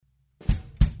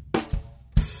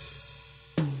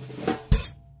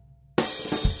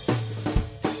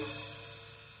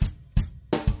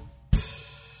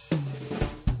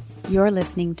You're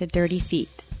listening to Dirty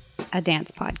Feet, a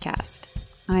dance podcast.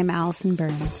 I'm Allison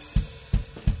Burns.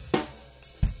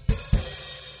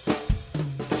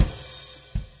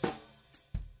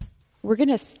 We're going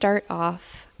to start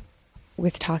off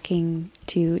with talking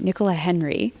to Nicola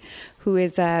Henry, who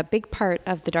is a big part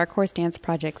of the Dark Horse Dance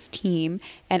Project's team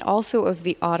and also of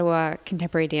the Ottawa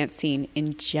contemporary dance scene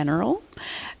in general.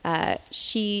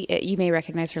 You may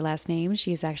recognize her last name.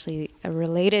 She's actually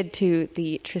related to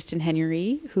the Tristan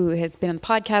Henry, who has been on the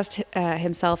podcast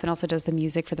himself and also does the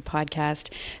music for the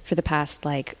podcast for the past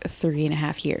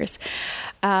 3.5 years.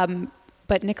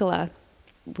 But Nicola,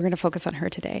 we're going to focus on her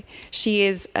today. She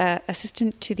is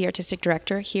assistant to the artistic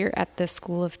director here at the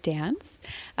School of Dance.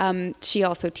 She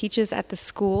also teaches at the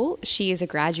school. She is a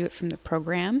graduate from the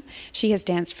program. She has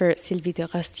danced for Sylvie de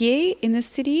Rossier in the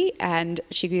city, and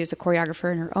she is a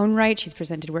choreographer in her own right. She's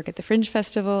presented work at the Fringe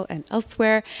Festival and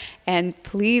elsewhere. And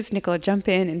please, Nicola, jump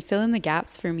in and fill in the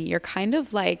gaps for me. You're kind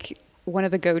of like one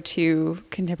of the go-to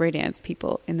contemporary dance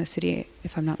people in the city,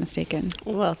 if I'm not mistaken.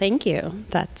 Well, thank you.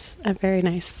 That's a very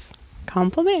nice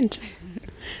compliment.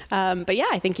 But yeah,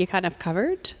 I think you kind of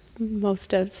covered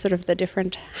most of sort of the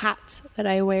different hats that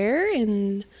I wear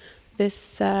in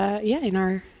this, in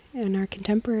our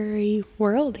contemporary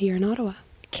world here in Ottawa.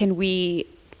 Can we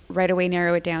right away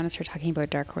narrow it down and start talking about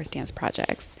Dark Horse Dance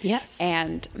Projects? Yes.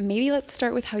 And maybe let's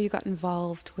start with how you got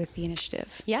involved with the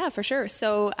initiative. Yeah, for sure.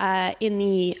 So in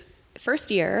the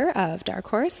first year of Dark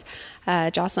Horse,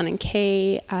 Jocelyn and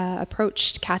Kay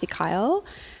approached Kathy Kyle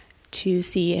to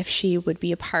see if she would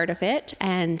be a part of it.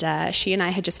 And she and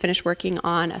I had just finished working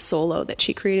on a solo that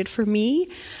she created for me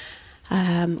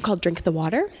called Drink the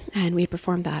Water. And we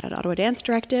performed that at Ottawa Dance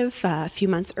Directive a few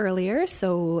months earlier.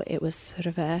 So it was sort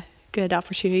of a good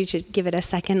opportunity to give it a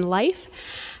second life.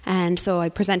 And so I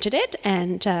presented it.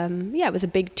 And it was a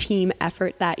big team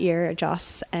effort that year.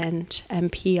 Joss and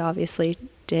MP obviously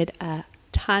did a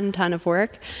ton of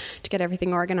work to get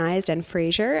everything organized, and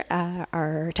Fraser,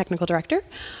 our technical director.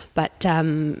 But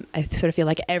I sort of feel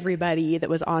like everybody that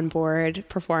was on board,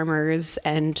 performers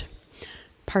and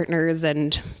partners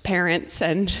and parents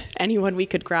and anyone we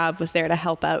could grab, was there to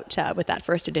help out with that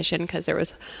first edition, because there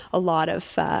was a lot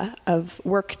of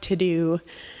work to do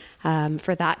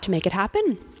for that to make it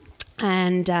happen.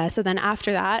 And so then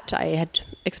after that, I had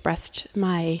expressed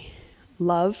my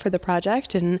love for the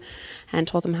project and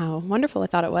told them how wonderful I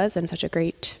thought it was and such a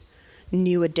great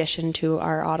new addition to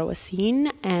our Ottawa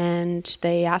scene. And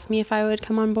they asked me if I would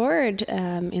come on board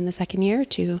in the second year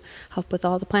to help with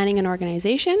all the planning and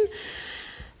organization.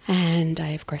 And I,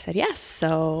 of course, said yes.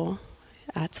 So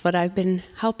that's what I've been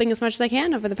helping as much as I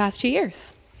can over the past 2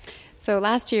 years. So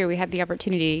last year we had the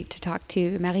opportunity to talk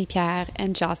to Marie-Pierre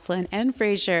and Jocelyn and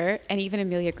Fraser and even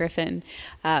Amelia Griffin,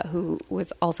 who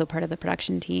was also part of the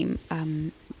production team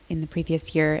in the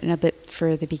previous year and a bit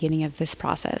for the beginning of this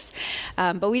process.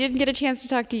 But we didn't get a chance to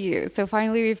talk to you. So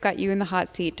finally we've got you in the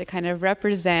hot seat to kind of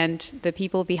represent the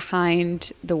people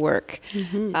behind the work,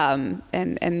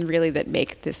 and really that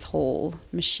make this whole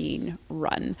machine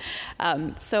run.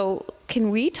 So can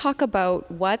we talk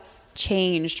about what's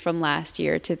changed from last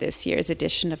year to this year's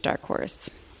edition of Dark Horse?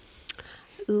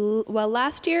 Well,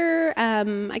 last year,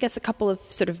 I guess a couple of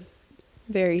sort of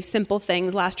very simple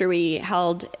things. Last year we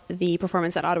held the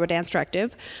performance at Ottawa Dance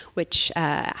Directive, which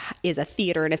is a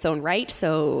theater in its own right.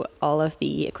 So all of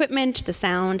the equipment, the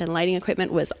sound and lighting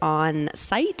equipment was on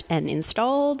site and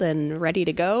installed and ready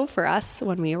to go for us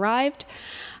when we arrived.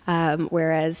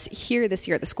 Whereas here this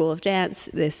year at the School of Dance,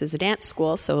 this is a dance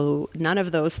school, so none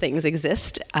of those things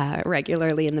exist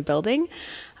regularly in the building.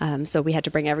 So we had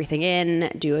to bring everything in,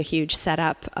 do a huge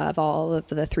setup of all of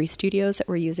the 3 studios that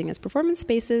we're using as performance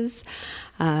spaces.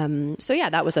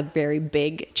 That was a very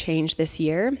big change this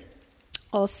year.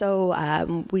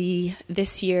 Also, we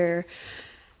this year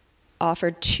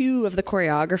offered 2 of the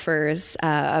choreographers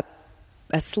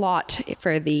a slot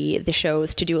for the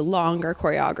shows to do a longer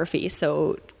choreography.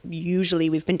 So usually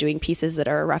we've been doing pieces that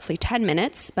are roughly 10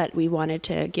 minutes, but we wanted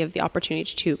to give the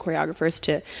opportunity to choreographers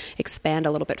to expand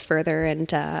a little bit further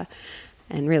and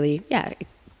really,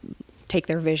 take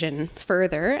their vision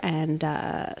further. And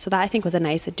so that I think was a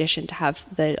nice addition to have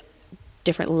the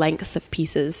different lengths of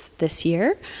pieces this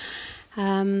year.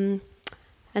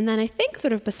 And then I think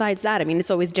sort of besides that, I mean, it's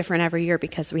always different every year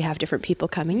because we have different people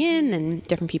coming in and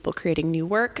different people creating new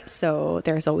work. So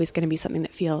there's always going to be something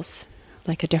that feels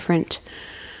like a different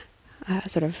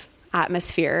sort of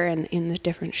atmosphere in the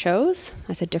different shows.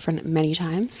 I said different many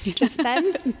times just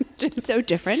then. It's so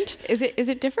different. Is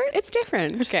it different? It's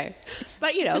different. Okay.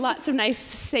 But, lots of nice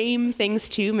same things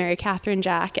too. Mary Catherine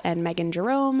Jack and Megan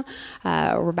Jerome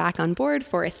were back on board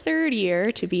for a third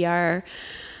year to be our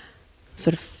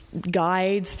sort of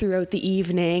guides throughout the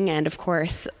evening, and of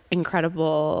course,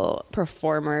 incredible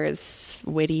performers,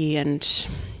 witty and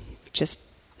just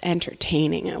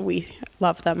entertaining. We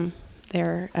love them.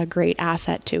 They're a great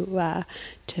asset to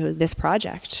this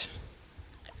project.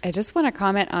 I just want to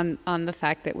comment on the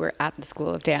fact that we're at the School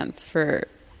of Dance for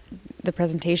the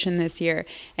presentation this year.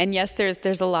 And yes,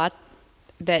 there's a lot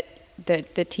that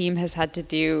the team has had to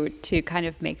do to kind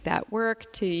of make that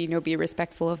work, to, be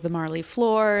respectful of the Marley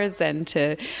floors and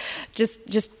to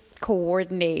just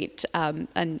coordinate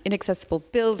an inaccessible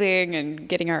building and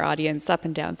getting our audience up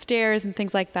and downstairs and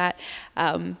things like that.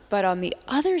 But on the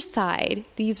other side,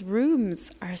 these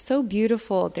rooms are so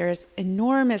beautiful. There's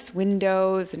enormous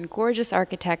windows and gorgeous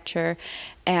architecture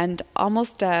and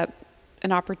almost an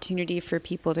opportunity for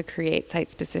people to create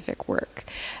site-specific work.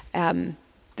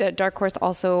 The Dark Horse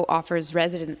also offers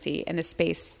residency, and the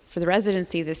space for the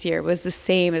residency this year was the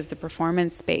same as the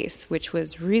performance space, which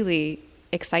was really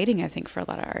exciting, I think, for a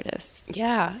lot of artists.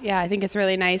 Yeah, I think it's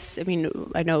really nice. I mean,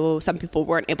 I know some people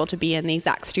weren't able to be in the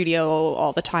exact studio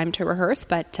all the time to rehearse,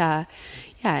 but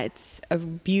it's a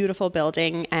beautiful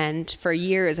building. And for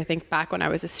years, I think back when I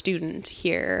was a student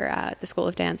here at the School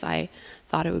of Dance, I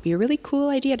thought it would be a really cool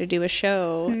idea to do a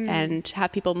show and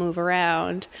have people move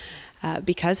around.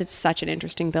 Because it's such an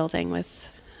interesting building with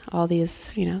all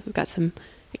these, we've got some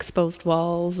exposed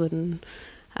walls and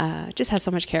just has so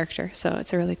much character. So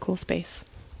it's a really cool space.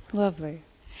 Lovely.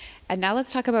 And now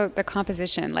let's talk about the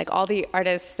composition, like all the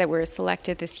artists that were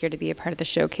selected this year to be a part of the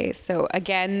showcase. So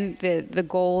again, the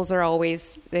goals are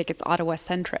always like it's Ottawa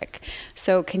centric.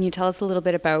 So can you tell us a little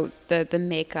bit about the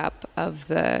makeup of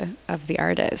the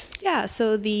artists? Yeah,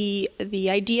 so the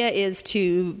idea is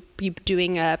to be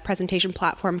doing a presentation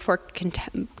platform for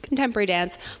contemporary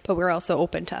dance, but we're also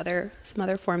open to some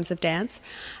other forms of dance.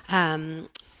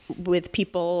 With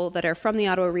people that are from the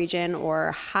Ottawa region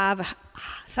or have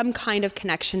some kind of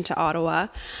connection to Ottawa.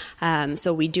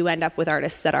 So we do end up with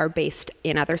artists that are based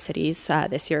in other cities,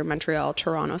 this year Montreal,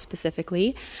 Toronto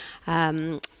specifically.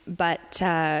 But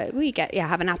we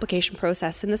have an application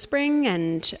process in the spring,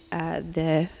 and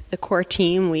the core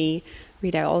team, we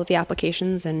read out all of the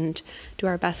applications and do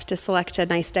our best to select a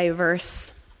nice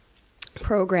diverse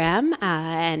program.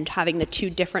 And having the 2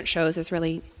 different shows is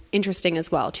really interesting as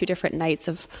well. 2 different nights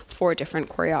of 4 different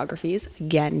choreographies.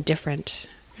 Again, different.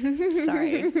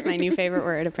 Sorry, it's my new favorite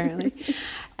word apparently.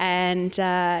 And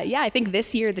I think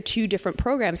this year the 2 different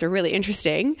programs are really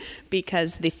interesting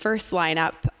because the first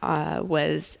lineup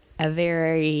was a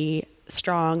very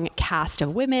strong cast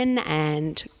of women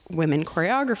and women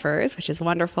choreographers, which is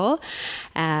wonderful.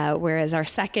 Whereas our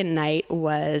second night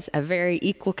was a very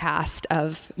equal cast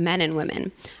of men and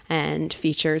women and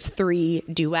features 3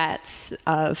 duets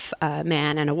of a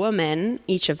man and a woman,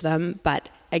 each of them. But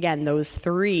again, those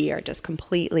 3 are just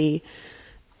completely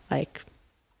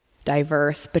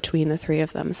diverse between the 3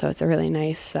 of them. So it's a really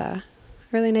nice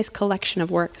collection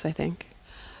of works, I think.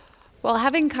 Well,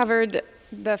 having covered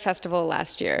the festival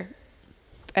last year,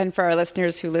 and for our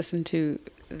listeners who listened to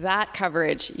that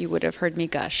coverage, you would have heard me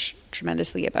gush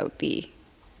tremendously about the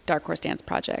Dark Horse Dance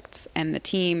Projects and the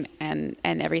team and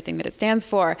everything that it stands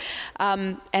for.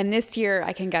 And this year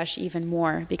I can gush even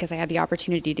more because I had the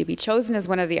opportunity to be chosen as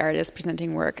one of the artists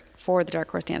presenting work for the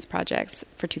Dark Horse Dance Projects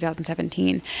for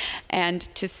 2017. And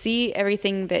to see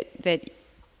everything that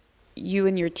you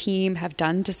and your team have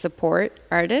done to support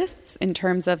artists in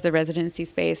terms of the residency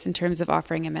space, in terms of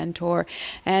offering a mentor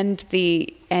and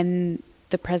the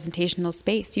presentational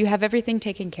space. You have everything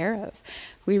taken care of.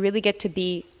 We really get to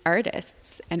be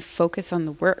artists and focus on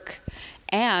the work.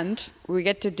 And we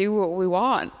get to do what we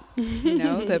want.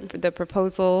 The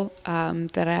proposal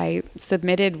that I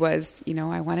submitted was,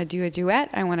 I want to do a duet.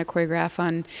 I want to choreograph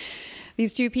on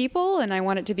these 2 people, and I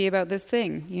want it to be about this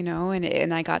thing,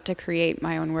 and I got to create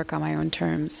my own work on my own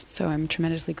terms. So I'm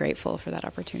tremendously grateful for that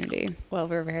opportunity. Well,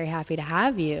 we're very happy to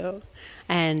have you.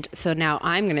 And so now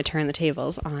I'm going to turn the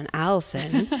tables on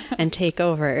Allison and take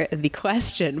over the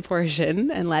question portion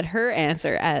and let her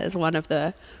answer as one of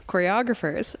the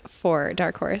choreographers for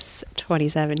Dark Horse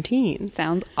 2017.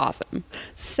 Sounds awesome.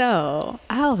 So,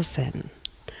 Allison,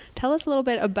 tell us a little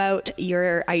bit about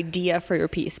your idea for your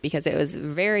piece, because it was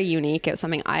very unique. It was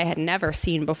something I had never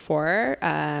seen before.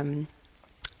 And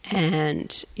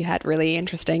you had really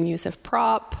interesting use of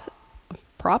props,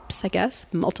 I guess,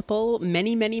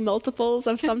 many multiples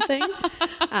of something.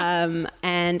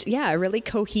 And a really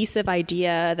cohesive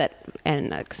idea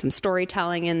and some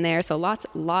storytelling in there. So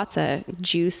lots of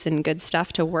juice and good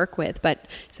stuff to work with, but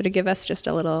sort of give us just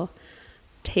a little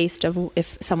taste of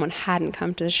if someone hadn't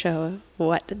come to the show,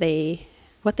 what they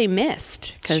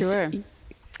missed. Sure,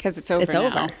 because it's over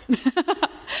now.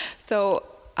 So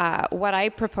what I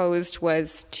proposed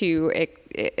was to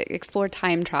explore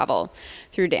time travel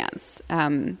through dance.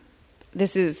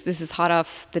 This is hot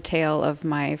off the tail of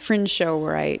my Fringe show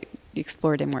where I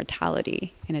explored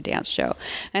immortality in a dance show.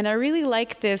 And I really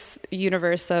like this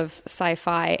universe of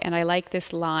sci-fi, and I like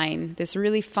this line, this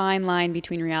really fine line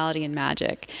between reality and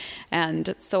magic.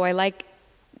 And so I like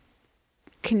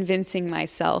convincing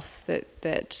myself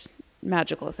that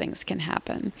magical things can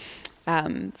happen.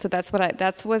 So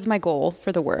that was my goal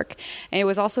for the work. And it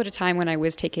was also at a time when I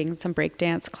was taking some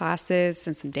breakdance classes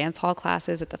and some dance hall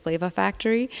classes at the Flava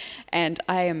Factory. And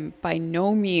I am by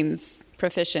no means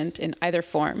proficient in either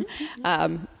form.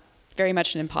 Very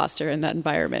much an imposter in that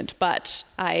environment. But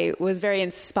I was very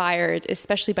inspired,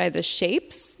 especially by the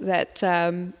shapes that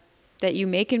you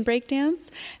make in breakdance.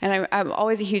 And I'm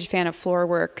always a huge fan of floor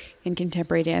work in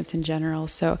contemporary dance in general.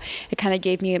 So it kind of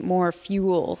gave me more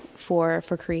fuel for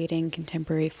creating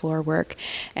contemporary floor work.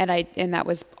 And that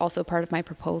was also part of my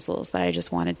proposals, that I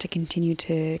just wanted to continue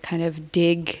to kind of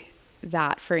dig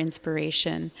that for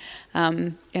inspiration.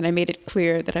 And I made it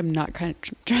clear that I'm not kind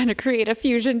of trying to create a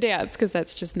fusion dance, because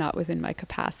that's just not within my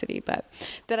capacity, but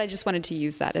that I just wanted to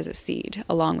use that as a seed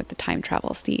along with the time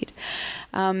travel seed.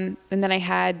 And then I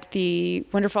had the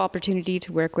wonderful opportunity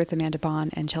to work with Amanda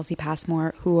Bond and Chelsea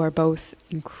Passmore, who are both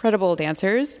incredible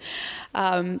dancers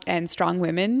and strong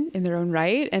women in their own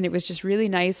right. And it was just really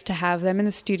nice to have them in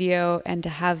the studio and to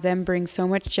have them bring so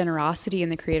much generosity in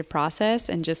the creative process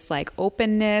and just like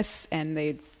openness, and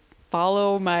they'd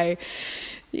follow me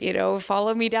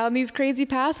down these crazy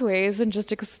pathways and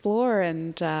just explore.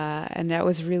 And that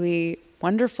was really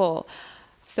wonderful.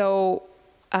 So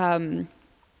on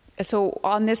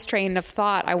this train of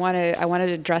thought, I wanted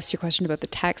to address your question about the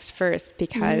text first,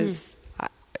 because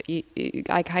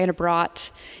I kind of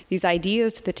brought these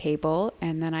ideas to the table,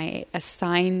 and then I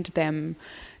assigned them.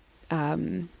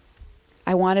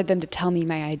 I wanted them to tell me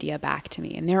my idea back to me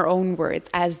in their own words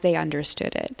as they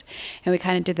understood it. And we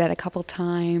kind of did that a couple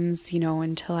times,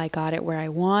 until I got it where I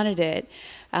wanted it.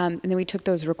 And then we took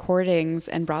those recordings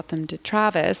and brought them to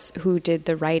Travis, who did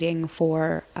the writing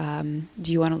for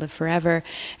Do You Want to Live Forever?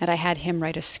 And I had him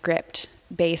write a script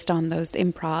based on those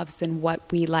improvs and what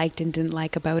we liked and didn't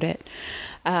like about it.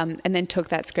 And then took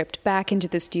that script back into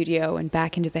the studio and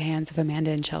back into the hands of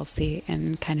Amanda and Chelsea,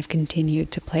 and kind of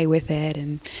continued to play with it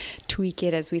and tweak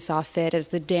it as we saw fit, as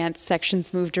the dance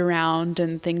sections moved around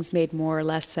and things made more or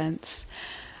less sense.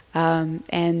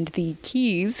 And the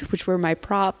keys, which were my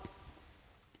prop,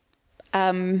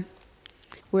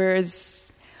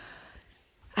 whereas,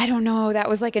 I don't know, that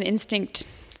was like an instinct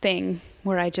thing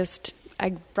where I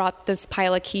brought this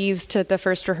pile of keys to the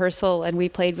first rehearsal and we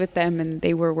played with them and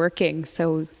they were working.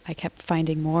 So I kept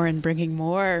finding more and bringing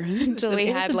more until we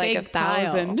had like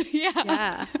 1,000.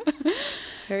 Yeah.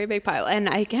 Very big pile. And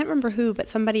I can't remember who, but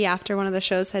somebody after one of the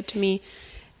shows said to me,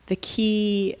 the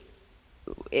key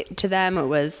to them, it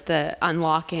was the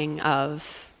unlocking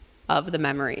of the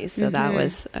memories. So that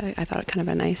was, I thought, kind of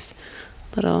a nice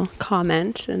little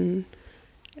comment, and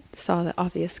saw the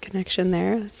obvious connection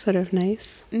there. That's sort of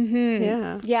nice.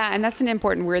 Yeah, and that's an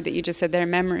important word that you just said there,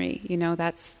 memory.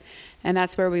 That's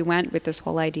where we went with this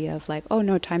whole idea of like, oh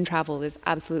no, time travel is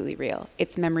absolutely real.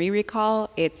 It's memory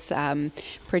recall. It's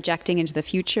projecting into the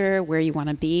future where you want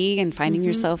to be and finding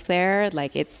yourself there.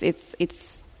 Like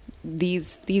it's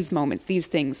these moments, these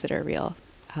things that are real.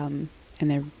 And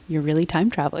you're really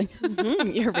time traveling.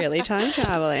 You're really time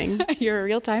traveling. You're a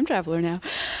real time traveler now,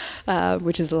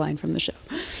 which is the line from the show.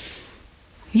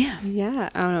 Yeah.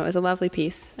 Oh no, it was a lovely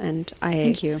piece, and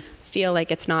Thank you. Feel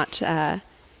like it's not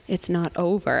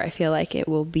over. I feel like it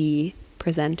will be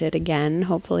presented again,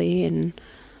 hopefully, in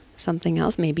something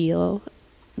else. Maybe you'll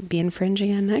be in Fringe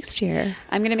again next year.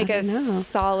 I'm going to make a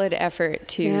solid effort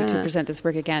to present this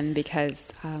work again,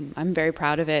 because I'm very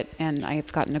proud of it and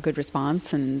I've gotten a good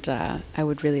response, and I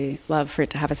would really love for it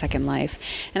to have a second life.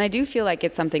 And I do feel like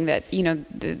it's something that,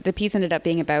 the piece ended up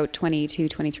being about 22,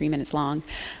 23 minutes long.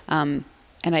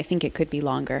 And I think it could be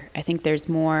longer. I think there's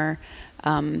more,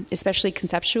 especially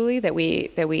conceptually, that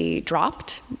we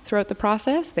dropped throughout the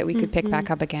process that we could pick back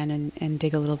up again and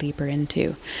dig a little deeper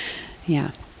into.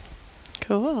 Yeah.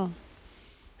 Cool.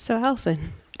 So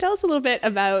Alison, tell us a little bit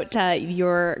about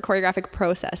your choreographic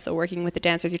process. So working with the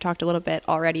dancers, you talked a little bit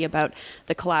already about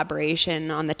the collaboration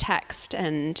on the text,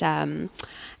 and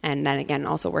then again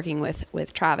also working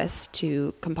with Travis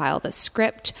to compile the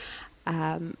script.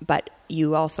 But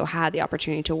you also had the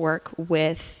opportunity to work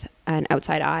with an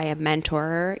outside eye, a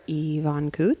mentor,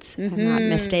 Yvonne Coots, if I'm not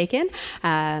mistaken,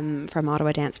 from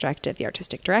Ottawa Dance Directive, the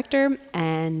artistic director.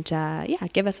 And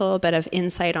give us a little bit of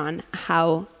insight on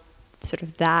how sort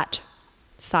of that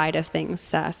side of things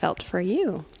felt for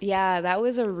you. Yeah, that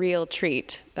was a real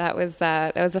treat. That was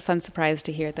a fun surprise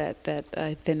to hear that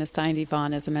I'd been assigned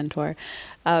Yvonne as a mentor.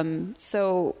 And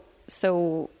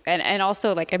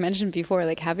also, like I mentioned before,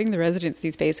 like having the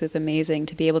residency space was amazing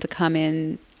to be able to come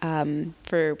in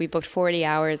we booked 40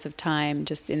 hours of time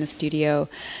just in the studio,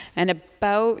 and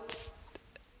about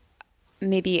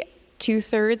maybe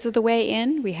 2/3 of the way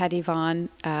in, we had Yvonne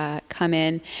come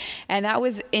in. And that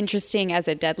was interesting as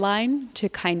a deadline to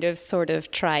kind of sort of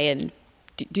try and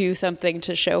do something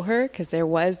to show her, because it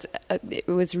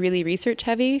was really research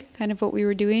heavy, kind of what we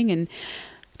were doing, and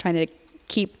trying to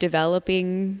keep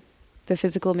developing the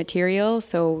physical material.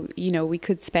 So, we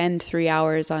could spend 3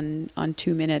 hours on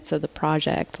 2 minutes of the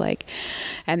project,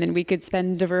 and then we could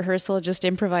spend the rehearsal just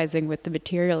improvising with the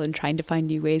material and trying to find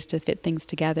new ways to fit things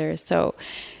together. So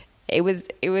it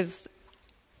was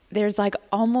there's like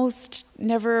almost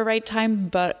never a right time,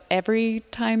 but every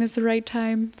time is the right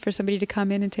time for somebody to come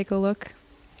in and take a look,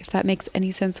 if that makes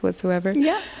any sense whatsoever.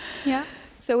 Yeah.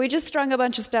 So we just strung a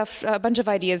bunch of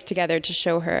ideas together to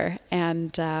show her,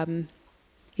 and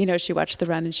she watched the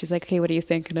run and she's like, "Hey, what do you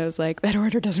think?" And I was like, "That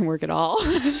order doesn't work at all."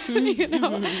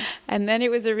 And then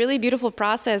it was a really beautiful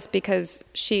process, because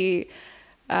she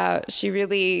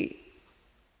really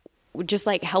just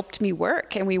like helped me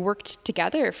work, and we worked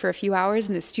together for a few hours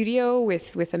in the studio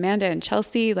with Amanda and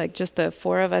Chelsea, like just the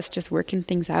four of us just working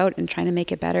things out and trying to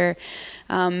make it better.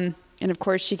 And of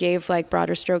course she gave like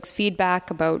broader strokes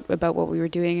feedback about what we were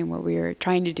doing and what we were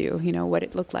trying to do, what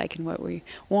it looked like and what we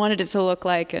wanted it to look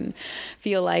like and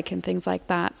feel like and things like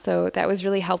that. So that was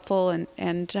really helpful,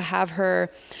 and to have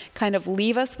her kind of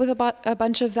leave us with a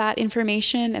bunch of that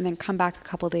information and then come back a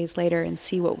couple of days later and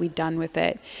see what we'd done with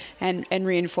it, and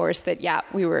reinforce that, yeah,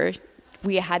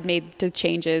 we had made the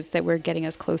changes that were getting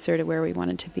us closer to where we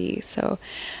wanted to be. So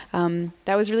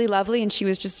that was really lovely. And she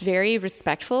was just very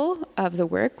respectful of the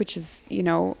work, which is,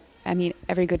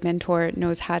 every good mentor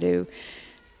knows how to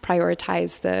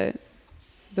prioritize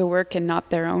the work and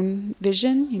not their own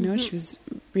vision. She was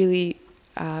really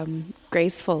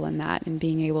graceful in that, and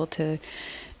being able to,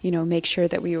 make sure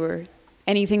that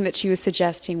anything that she was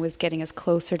suggesting was getting us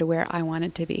closer to where I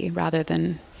wanted to be, rather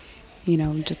than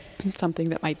just something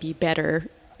that might be better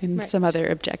in some other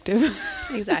objective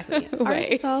exactly way.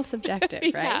 It's all subjective,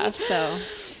 right?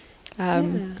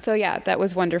 Yeah. So yeah, that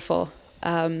was wonderful.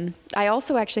 I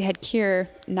also actually had Keir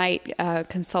Knight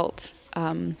consult.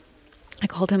 I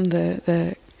called him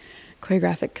the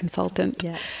choreographic consultant.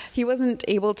 Yes. He wasn't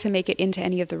able to make it into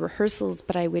any of the rehearsals,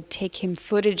 but I would take him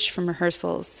footage from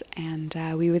rehearsals, and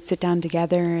we would sit down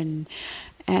together,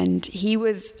 and he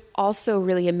was also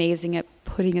really amazing at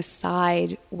putting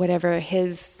aside whatever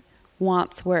his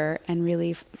wants were and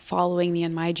really following me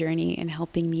on my journey and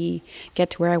helping me get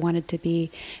to where I wanted to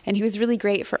be. And he was really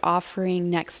great for offering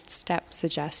next step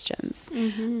suggestions,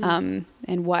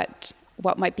 and what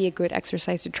might be a good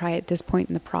exercise to try at this point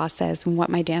in the process, and what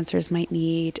my dancers might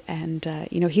need. And,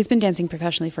 he's been dancing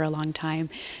professionally for a long time.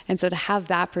 And so to have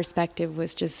that perspective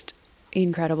was just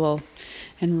incredible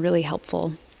and really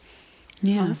helpful.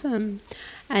 Yeah. Awesome.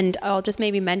 And I'll just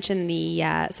maybe mention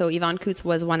so Yvonne Coutts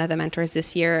was one of the mentors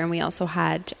this year, and we also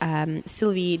had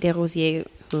Sylvie Desrosiers,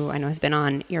 who I know has been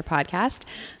on your podcast.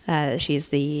 She's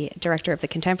the director of the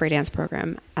contemporary dance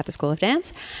program at the School of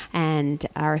Dance. And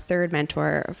our third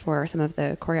mentor for some of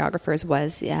the choreographers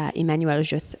was Emmanuel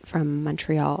Juth from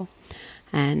Montreal.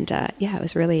 And it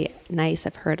was really nice.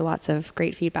 I've heard lots of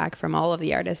great feedback from all of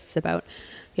the artists about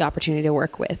the opportunity to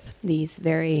work with these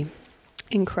very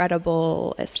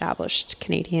incredible established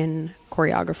Canadian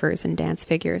choreographers and dance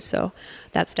figures. So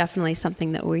that's definitely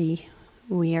something that we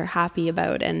are happy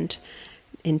about and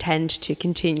intend to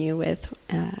continue with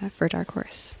for Dark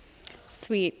Horse.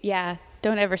 Sweet. Yeah.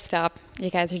 Don't ever stop. You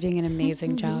guys are doing an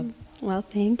amazing job. Well,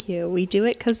 thank you. We do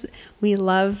it because we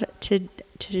love to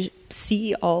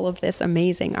see all of this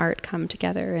amazing art come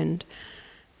together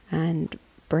and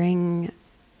bring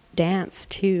dance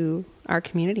to our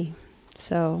community.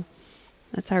 So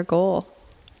that's our goal.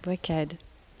 Wicked.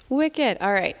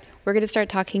 All right. We're going to start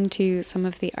talking to some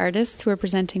of the artists who are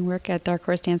presenting work at Dark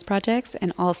Horse Dance Projects,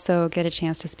 and also get a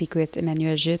chance to speak with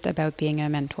Emmanuel Juth about being a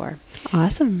mentor.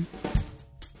 Awesome.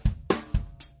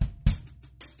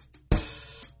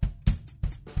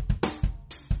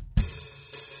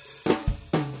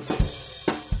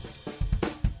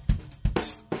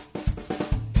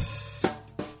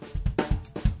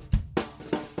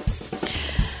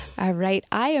 All right.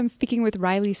 I am speaking with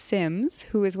Riley Sims,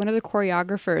 who is one of the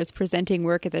choreographers presenting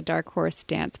work at the Dark Horse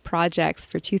Dance Projects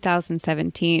for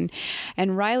 2017.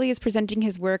 And Riley is presenting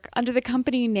his work under the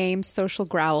company name Social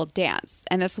Growl Dance.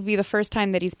 And this will be the first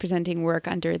time that he's presenting work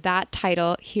under that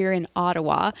title here in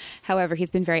Ottawa. However,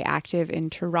 he's been very active in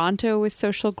Toronto with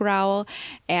Social Growl.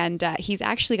 And he's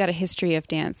actually got a history of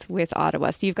dance with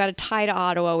Ottawa. So you've got a tie to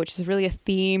Ottawa, which is really a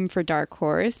theme for Dark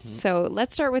Horse. Mm-hmm. So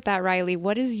let's start with that, Riley.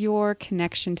 What is your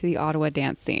connection to the Ottawa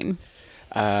dance scene?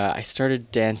 I started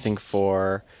dancing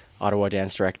for Ottawa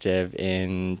Dance Directive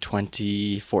in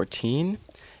 2014.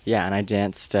 Yeah, and I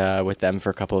danced with them for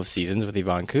a couple of seasons with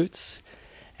Yvonne Coots.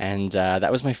 And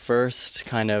that was my first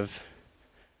my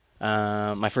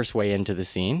first way into the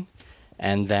scene.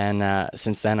 And then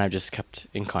since then, I've just kept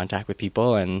in contact with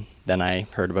people. And then I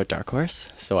heard about Dark Horse,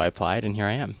 so I applied, and here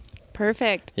I am.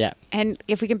 Perfect. Yeah. And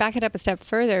if we can back it up a step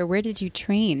further, where did you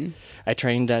train? I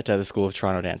trained at the School of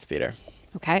Toronto Dance Theatre.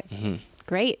 Okay. Mm-hmm.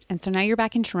 Great. And so now you're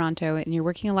back in Toronto and you're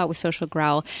working a lot with Social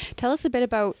Growl. Tell us a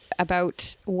bit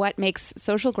about what makes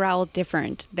Social Growl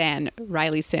different than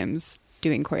Riley Sims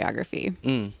doing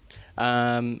choreography.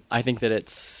 I think that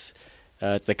it's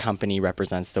the company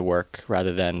represents the work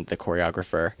rather than the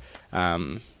choreographer.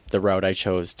 The route I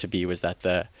chose to be was that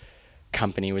the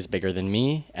company was bigger than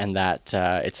me, and that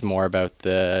it's more about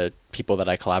the people that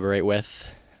I collaborate with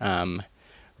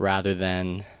rather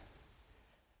than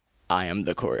I am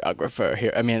the choreographer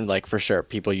here. I mean, like, for sure,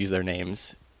 people use their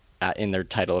names in their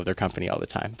title of their company all the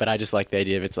time, but I just like the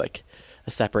idea of it's like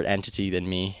a separate entity than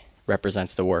me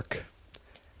represents the work.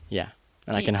 Yeah.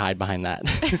 And I can hide behind that.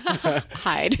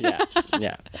 Hide.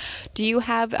 Yeah. Do you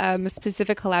have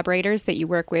specific collaborators that you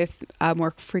work with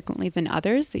more frequently than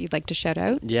others that you'd like to shout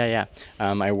out? Yeah.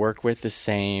 I work with the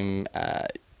same,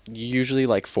 usually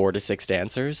like 4 to 6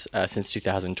 dancers since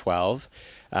 2012.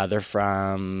 They're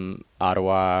from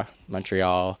Ottawa,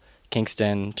 Montreal,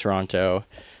 Kingston, Toronto.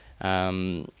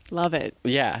 Love it.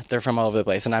 Yeah, they're from all over the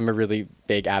place. And I'm a really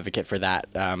big advocate for that,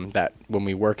 that when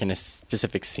we work in a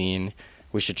specific scene,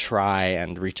 we should try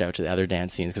and reach out to the other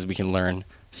dance scenes because we can learn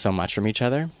so much from each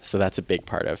other. So that's a big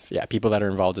part of, people that are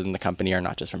involved in the company are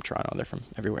not just from Toronto, they're from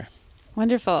everywhere.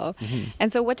 Wonderful. Mm-hmm.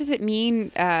 And so what does it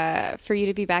mean for you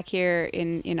to be back here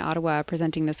in Ottawa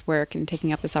presenting this work and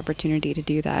taking up this opportunity to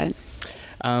do that?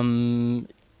 I'm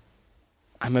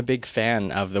a big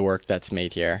fan of the work that's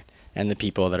made here and the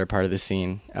people that are part of the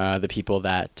scene, the people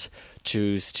that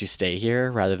choose to stay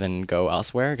here rather than go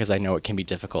elsewhere, because I know it can be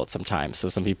difficult sometimes. So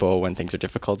some people, when things are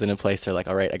difficult in a place, they're like,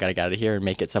 all right, I got to get out of here and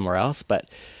make it somewhere else.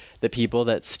 But the people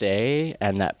that stay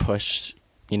and that push,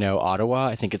 Ottawa,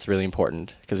 I think it's really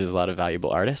important because there's a lot of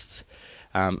valuable artists.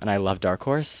 And I love Dark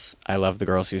Horse. I love the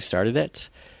girls who started it.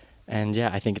 And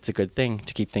I think it's a good thing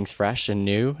to keep things fresh and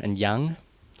new and young.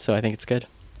 So I think it's good.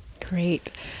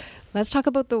 Great. Let's talk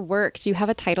about the work. Do you have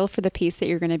a title for the piece that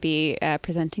you're going to be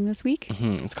presenting this week?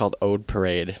 Mm-hmm. It's called Ode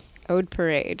Parade. Ode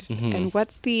Parade. Mm-hmm. And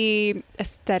what's the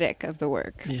aesthetic of the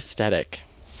work? The aesthetic.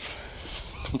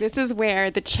 This is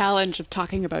where the challenge of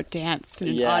talking about dance in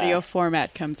an audio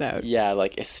format comes out. Yeah,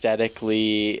 like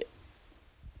aesthetically,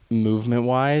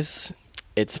 movement-wise,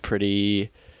 it's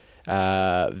pretty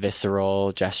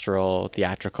visceral, gestural,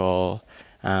 theatrical.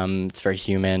 It's very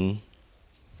human.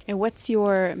 And what's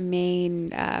your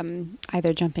main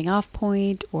either jumping off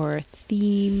point or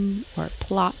theme or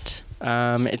plot?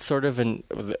 It's sort of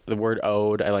the word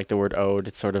ode. I like the word ode.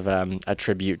 It's sort of a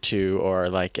tribute to or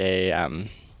like a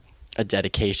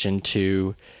dedication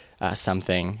to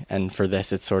something. And for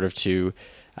this, it's sort of to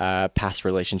past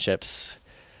relationships,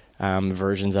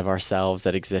 versions of ourselves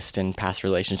that exist in past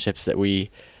relationships that we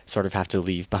sort of have to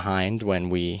leave behind when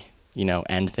we,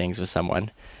 end things with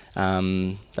someone.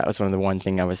 That was one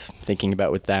thing I was thinking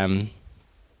about with them.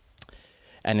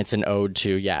 And it's an ode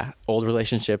to, old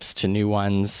relationships, to new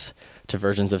ones, to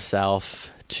versions of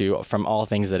self, from all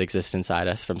things that exist inside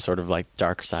us, from sort of like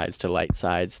dark sides to light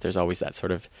sides. There's always that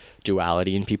sort of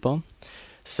duality in people.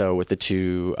 So with the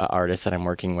two artists that I'm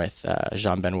working with,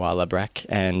 Jean-Benoit Labrec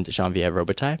and Geneviève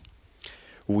Robitaille,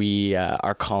 we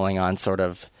are calling on sort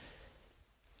of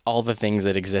all the things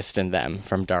that exist in them,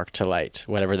 from dark to light,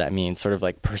 whatever that means, sort of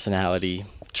like personality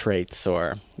traits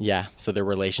or, so their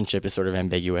relationship is sort of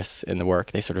ambiguous in the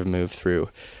work. They sort of move through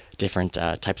different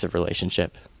types of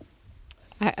relationship.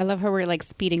 I love how we're like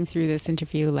speeding through this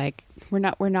interview. Like we're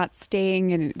not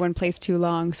staying in one place too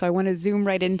long. So I want to zoom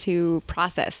right into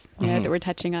process that we're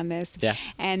touching on this. Yeah.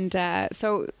 And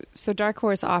so Dark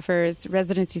Horse offers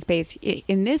residency space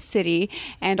in this city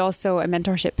and also a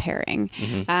mentorship pairing.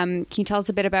 Mm-hmm. Can you tell us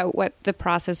a bit about what the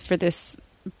process for this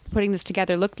putting this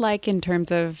together looked like in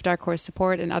terms of Dark Horse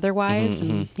support and otherwise.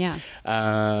 Yeah.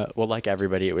 Well, like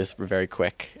everybody, it was very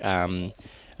quick.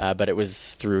 But it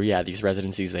was through, these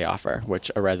residencies they offer,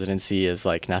 which a residency is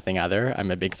like nothing other.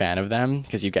 I'm a big fan of them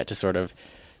because you get to sort of,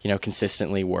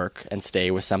 consistently work and stay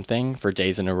with something for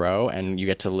days in a row, and you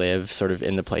get to live sort of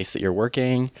in the place that you're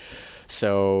working.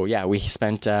 So, we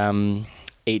spent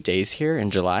 8 days here in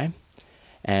July,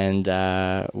 and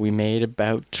we made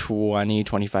about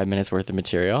 25 minutes worth of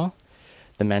material.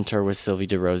 The mentor was Sylvie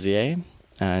Desrosiers,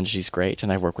 and she's great,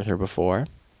 and I've worked with her before.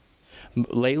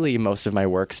 Lately, most of my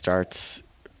work starts,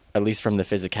 at least from the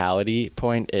physicality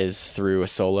point, is through a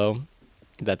solo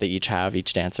that they each have,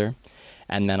 each dancer.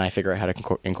 And then I figure out how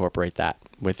to incorporate that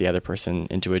with the other person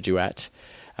into a duet.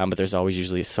 But there's always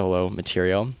usually a solo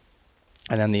material.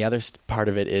 And then the other part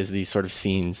of it is these sort of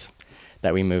scenes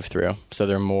that we move through. So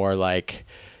they're more like,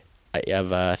 I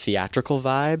have a theatrical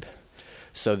vibe.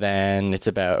 So then it's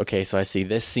about, okay, so I see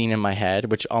this scene in my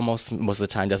head, which almost most of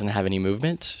the time doesn't have any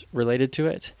movement related to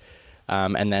it.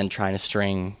 And then trying to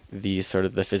string these sort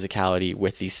of the physicality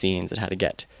with these scenes and how to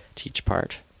get to each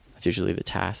part. That's usually the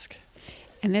task.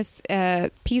 And this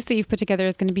piece that you've put together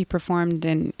is going to be performed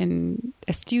in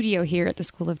a studio here at the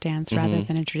School of Dance rather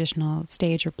than a traditional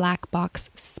stage or black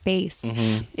box space.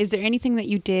 Is there anything that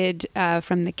you did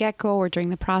from the get-go or during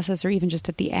the process or even just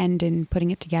at the end in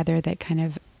putting it together that kind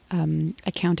of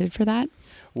accounted for that?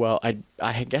 Well,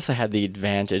 I guess I had the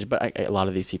advantage, but a lot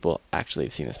of these people actually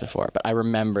have seen this before. But I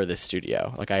remember this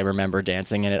studio. Like, I remember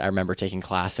dancing in it. I remember taking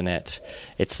class in it.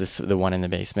 It's the one in the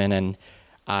basement, and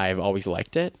I've always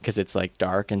liked it because it's like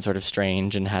dark and sort of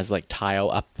strange and has like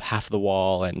tile up half the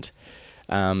wall, and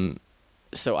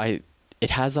so it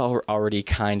has already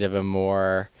kind of a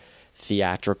more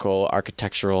theatrical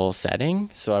architectural setting.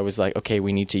 So I was like, okay,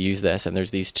 we need to use this, and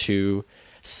there's these 2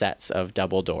 sets of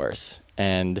double doors,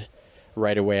 and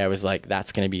right away I was like,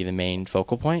 that's going to be the main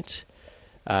focal point.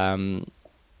 And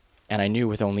I knew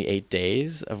with only 8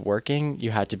 days of working,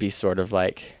 you had to be sort of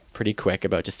like pretty quick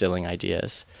about distilling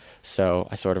ideas. So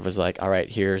I sort of was like, all right,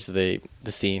 here's the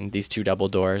scene, these 2 double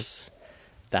doors.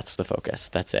 That's the focus.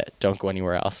 That's it. Don't go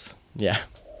anywhere else. Yeah.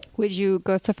 Would you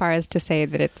go so far as to say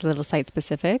that it's a little site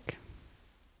specific?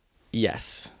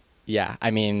 Yes. Yeah.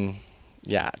 I mean,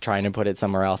 trying to put it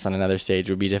somewhere else on another stage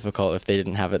would be difficult if they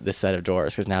didn't have this set of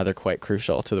doors, because now they're quite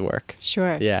crucial to the work.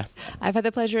 Sure. Yeah. I've had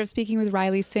the pleasure of speaking with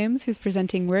Riley Sims, who's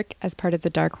presenting work as part of the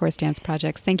Dark Horse Dance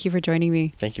Projects. Thank you for joining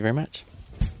me. Thank you very much.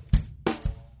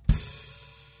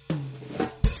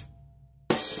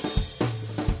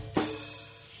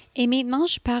 Et maintenant,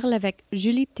 je parle avec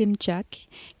Julie Tymczuk,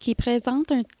 qui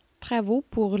présente un travaux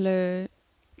pour le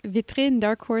vitrine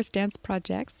Dark Horse Dance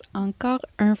Projects encore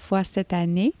une fois cette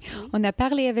année. On a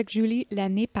parlé avec Julie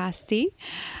l'année passée.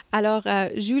 Alors,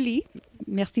 Julie,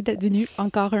 merci d'être venue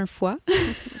encore une fois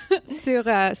sur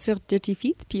Dirty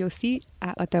Feet, puis aussi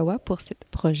à Ottawa pour ce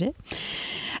projet.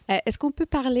 Est-ce qu'on peut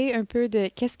parler un peu de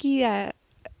qu'est-ce qui a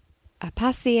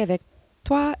passé avec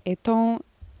toi et ton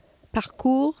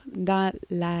parcours dans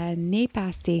l'année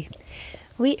passée?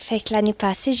 Oui, fait que l'année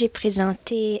passée, j'ai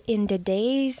présenté In the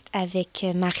Days avec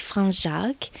Marie-France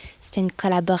Jacques. C'était une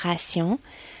collaboration.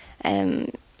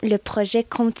 Le projet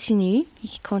continue.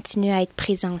 Il continue à être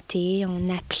présenté.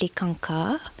 On applique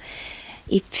encore.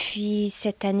 Et puis,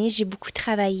 cette année, j'ai beaucoup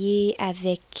travaillé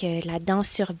avec la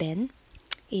danse urbaine.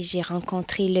 Et j'ai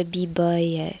rencontré le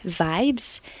b-boy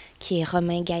Vibes, qui est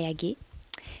Romain Gaillaguet.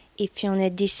 Et puis, on a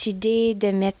décidé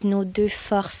de mettre nos 2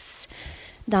 forces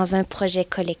dans un projet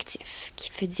collectif,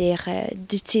 qui veut dire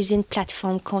d'utiliser une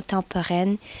plateforme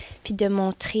contemporaine, puis de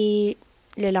montrer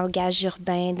le langage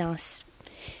urbain dans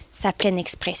sa pleine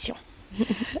expression.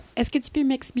 Est-ce que tu peux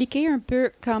m'expliquer un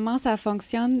peu comment ça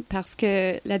fonctionne? Parce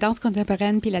que la danse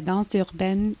contemporaine puis la danse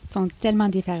urbaine sont tellement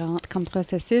différentes comme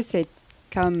processus et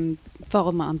comme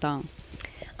forme en danse.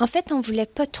 En fait, on ne voulait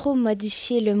pas trop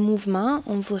modifier le mouvement.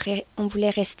 On voulait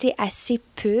rester assez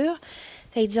pur.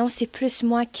 Fait que, disons, c'est plus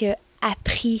moi qui ai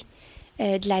appris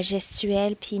de la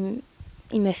gestuelle, puis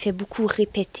il me fait beaucoup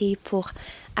répéter pour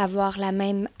avoir la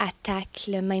même attaque,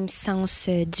 le même sens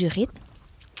du rythme.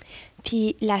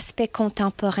 Puis l'aspect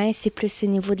contemporain, c'est plus au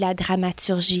niveau de la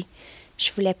dramaturgie.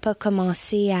 Je voulais pas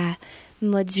commencer à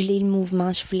moduler le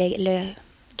mouvement. Je voulais le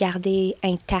garder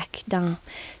intact dans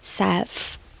sa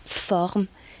forme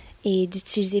et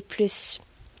d'utiliser plus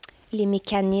les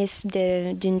mécanismes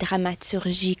d'une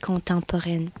dramaturgie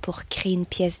contemporaine pour créer une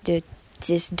pièce de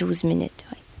 10-12 minutes.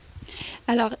 Oui.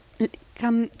 Alors,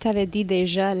 comme tu avais dit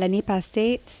déjà, l'année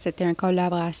passée, c'était une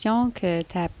collaboration que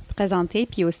tu as présentée,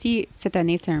 puis aussi cette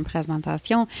année, c'est une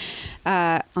présentation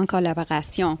en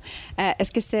collaboration.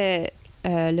 Est-ce que c'est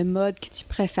le mode que tu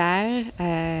préfères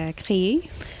créer?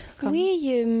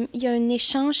 Oui, il y a un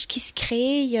échange qui se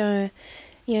crée, il y a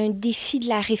un défi de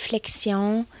la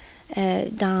réflexion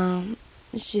dans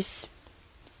juste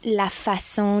la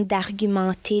façon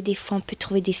d'argumenter. Des fois, on peut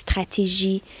trouver des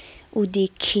stratégies ou des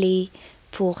clés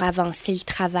pour avancer le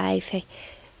travail.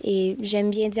 Et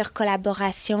j'aime bien dire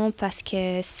collaboration parce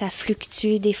que ça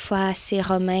fluctue. Des fois, c'est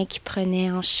Romain qui prenait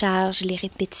en charge les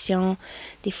répétitions.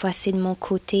 Des fois, c'est de mon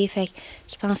côté.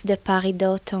 Je pense de part et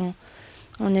d'autre,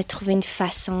 on a trouvé une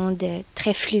façon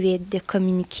très fluide de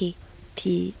communiquer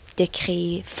puis de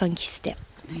créer Funky Step.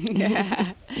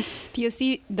 Puis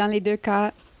aussi, dans les deux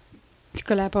cas, tu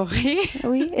collaborais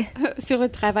Oui. sur le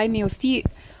travail, mais aussi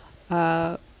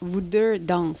vous deux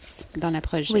dansez dans le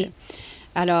projet. Oui.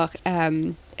 Alors,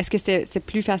 est-ce que c'est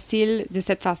plus facile de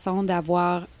cette façon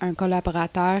d'avoir un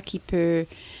collaborateur qui peut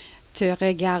te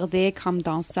regarder comme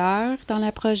danseur dans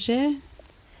le projet?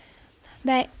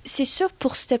 Bien, c'est sûr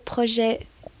pour ce projet,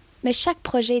 mais chaque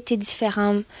projet était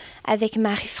différent. Avec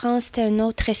Marie-France, c'était une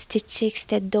autre esthétique,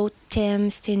 c'était d'autres thèmes,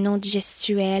 c'était une autre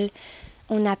gestuelle.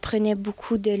 On apprenait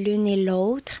beaucoup de l'une et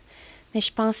l'autre. Mais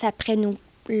je pense après nos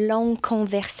longues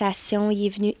conversations, il est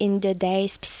venu In The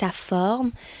Days puis sa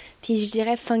forme. Puis je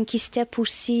dirais Funky Step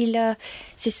aussi, là.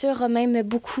 C'est sûr, Romain m'a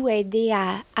beaucoup aidé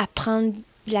à apprendre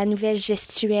la nouvelle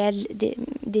gestuelle,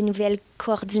 des nouvelles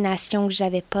coordinations que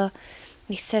j'avais pas.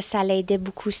 Et ça l'aidait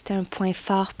beaucoup. C'était un point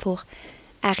fort pour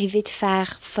arriver de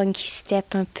faire Funky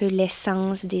Step, un peu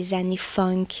l'essence des années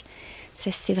funk.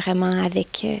 Ça, c'est vraiment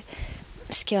avec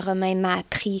ce que Romain m'a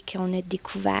appris qu'on a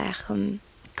découvert,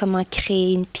 comment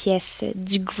créer une pièce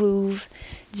du groove,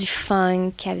 du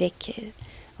funk avec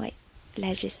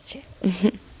la gestuelle.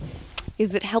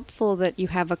 Is it helpful that you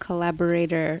have a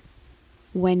collaborator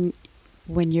when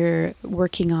you're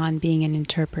working on being an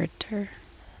interpreter?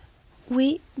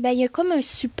 Oui, ben il y a comme un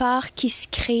support qui se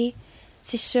crée.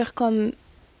 C'est sûr, comme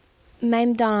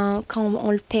même quand on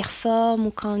le performe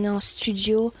ou quand on est en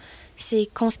studio, c'est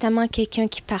constamment quelqu'un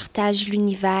qui partage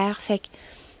l'univers. Fait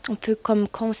qu'on peut comme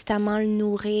constamment le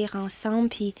nourrir ensemble.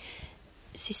 Puis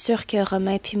c'est sûr que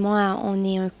Romain puis moi, on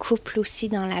est un couple aussi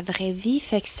dans la vraie vie.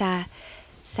 Fait que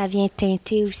ça vient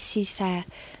teinter aussi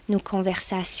nos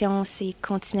conversations. C'est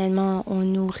continuellement, on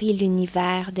nourrit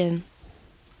l'univers de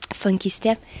Funky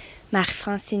Step.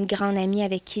 Marie-France, c'est une grande amie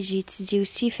avec qui j'ai étudié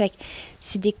aussi. Fait que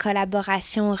c'est des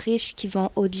collaborations riches qui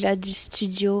vont au-delà du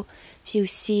studio. Puis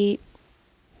aussi,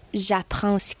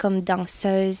 j'apprends aussi comme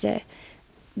danseuse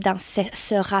dans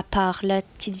ce rapport-là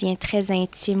qui devient très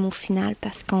intime au final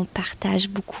parce qu'on partage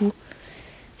beaucoup.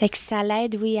 Fait que ça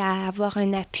l'aide, oui, à avoir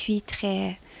un appui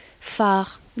très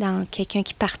fort dans quelqu'un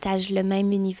qui partage le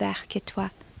même univers que toi.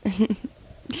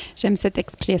 J'aime cette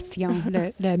expression,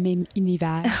 le même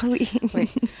univers. Oui. Oui.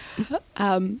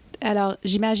 Alors,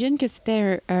 j'imagine que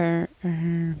c'était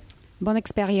une bonne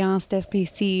expérience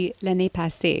d'FPC l'année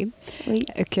passée. Oui.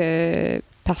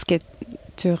 Parce que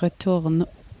tu retournes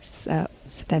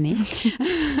cette année.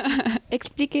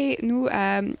 Expliquez-nous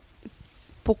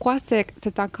pourquoi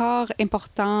c'est encore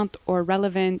important ou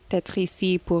relevant d'être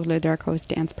ici pour le Dark Horse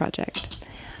Dance Project.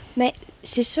 Mais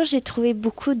c'est sûr, j'ai trouvé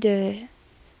beaucoup de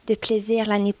plaisir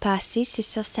l'année passée. C'est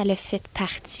sûr, ça a fait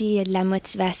partie de la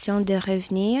motivation de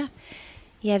revenir.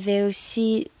 Il y avait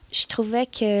aussi, je trouvais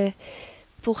que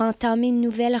pour entamer une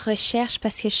nouvelle recherche,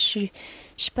 parce que je suis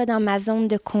pas dans ma zone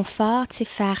de confort, tu sais,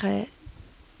 faire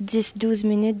 10-12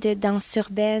 minutes de danse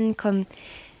urbaine, comme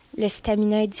le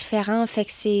stamina est différent. Fait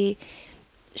que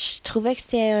je trouvais que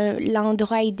c'était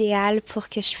l'endroit idéal pour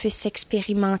que je puisse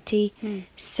expérimenter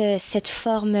cette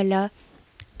forme-là.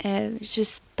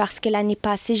 Juste parce que l'année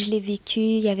passée, je l'ai vécu,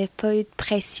 il n'y avait pas eu de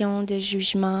pression, de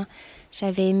jugement.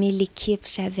 J'avais aimé l'équipe,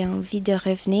 j'avais envie de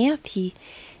revenir, puis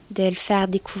de le faire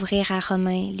découvrir à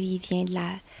Romain. Lui, il vient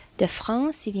de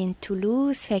France, il vient de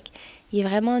Toulouse, fait qu'il est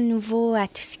vraiment nouveau à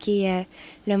tout ce qui est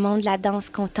le monde de la danse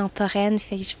contemporaine.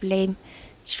 Fait que je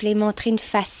voulais montrer une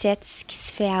facette de ce qui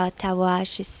se fait à Ottawa.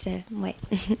 Juste, ouais.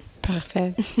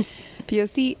 Parfait. Puis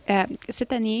aussi,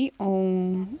 cette année,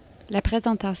 la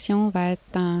présentation va être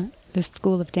dans le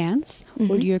School of Dance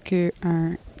au lieu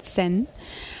qu'un scène.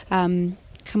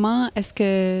 Comment est-ce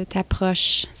que tu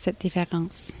approches cette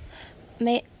différence?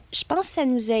 Mais je pense que ça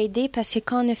nous a aidés parce que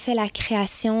quand on a fait la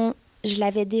création, je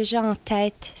l'avais déjà en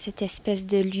tête, cette espèce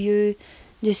de lieu,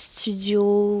 de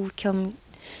studio, comme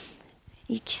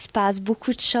qui se passe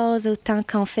beaucoup de choses, autant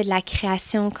quand on fait de la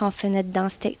création, quand on fait notre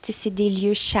danse. C'est des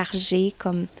lieux chargés,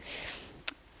 comme...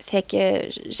 Fait que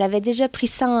j'avais déjà pris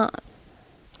ça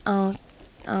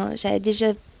j'avais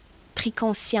déjà pris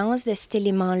conscience de cet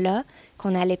élément-là,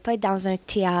 qu'on n'allait pas être dans un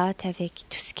théâtre avec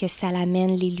tout ce que ça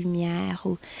l'amène, les lumières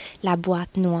ou la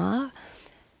boîte noire.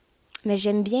 Mais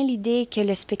j'aime bien l'idée que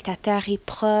le spectateur est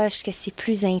proche, que c'est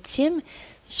plus intime.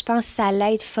 Je pense que ça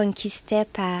l'aide Funky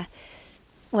Step à...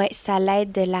 Ouais, ça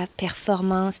l'aide de la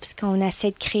performance, parce qu'on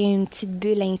essaie de créer une petite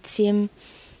bulle intime,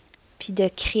 puis de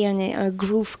créer un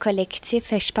groove collectif.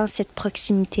 Fait que je pense que cette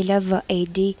proximité-là va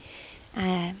aider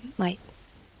à... Ouais.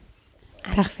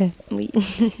 Parfait. Oui.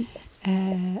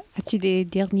 As-tu des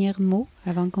derniers mots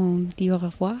avant qu'on dise au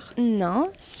revoir?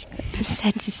 Non, je suis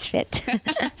satisfaite.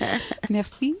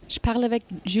 Merci. Je parle avec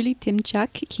Julie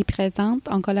Tymczak, qui présente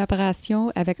en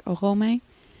collaboration avec Romain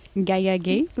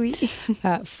Gayagé. Oui.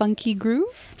 Funky Groove.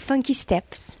 Funky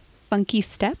Steps. Funky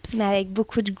Steps. Mais avec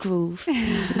beaucoup de groove.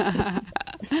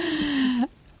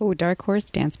 Au Dark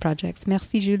Horse Dance Projects.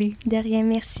 Merci, Julie. De rien,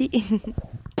 merci.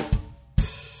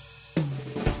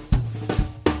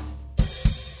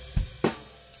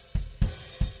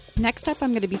 Next up, I'm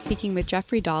going to be speaking with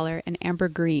Jeffrey Dollar and Amber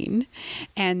Green.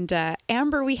 And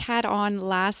Amber, we had on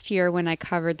last year when I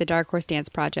covered the Dark Horse Dance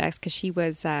Projects because she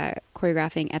was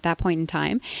choreographing at that point in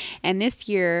time. And this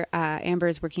year, Amber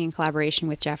is working in collaboration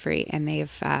with Jeffrey, and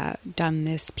they've done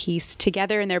this piece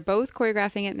together, and they're both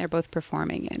choreographing it and they're both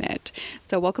performing in it.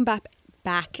 So welcome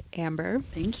back, Amber.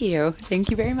 Thank you. Thank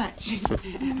you very much.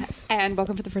 And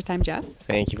welcome for the first time, Jeff.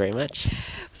 Thank you very much.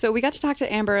 So we got to talk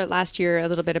to Amber last year a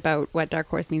little bit about what Dark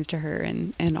Horse means to her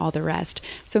and all the rest.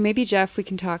 So maybe, Jeff, we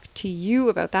can talk to you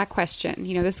about that question.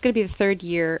 You know, this is going to be the third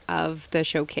year of the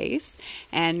showcase.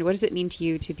 And what does it mean to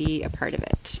you to be a part of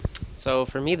it? So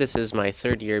for me, this is my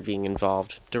third year being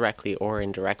involved directly or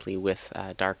indirectly with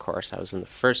Dark Horse. I was in the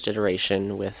first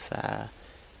iteration with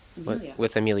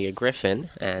Amelia Griffin,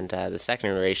 and the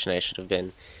second iteration I should have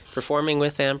been performing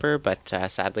with Amber, but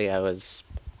sadly I was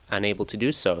unable to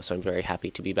do so, so I'm very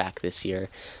happy to be back this year.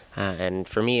 And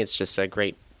for me, it's just a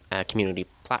great community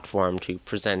platform to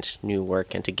present new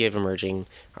work and to give emerging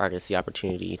artists the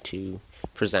opportunity to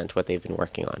present what they've been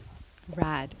working on.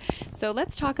 Rad. So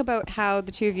let's talk about how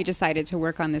the two of you decided to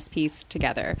work on this piece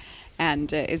together.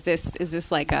 And is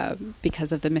this like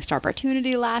because of the missed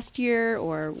opportunity last year,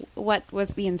 or what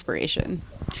was the inspiration?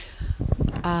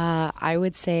 I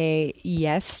would say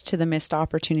yes to the missed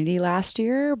opportunity last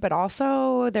year, but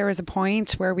also there was a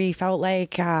point where we felt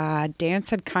like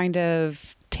dance had kind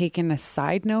of taken a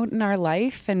side note in our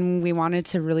life, and we wanted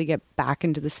to really get back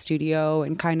into the studio,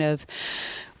 and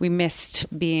we missed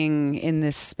being in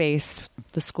this space,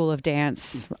 the School of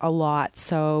Dance, a lot.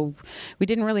 So we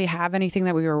didn't really have anything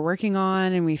that we were working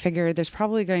on, and we figured there's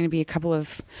probably going to be a couple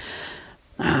of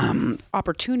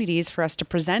opportunities for us to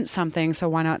present something, so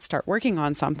why not start working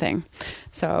on something?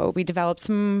 So we developed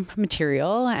some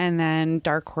material, and then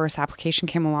Dark Horse application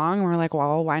came along, and we're like,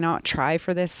 well, why not try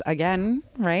for this again,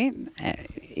 right?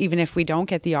 Even if we don't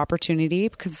get the opportunity,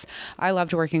 because I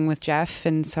loved working with Jeff,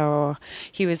 and so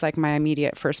he was like my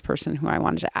immediate first person who I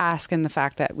wanted to ask. And the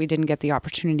fact that we didn't get the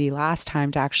opportunity last time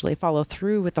to actually follow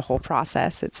through with the whole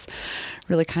process, it's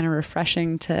really kind of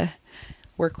refreshing to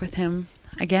work with him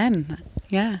again.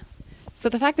 Yeah. So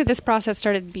the fact that this process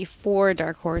started before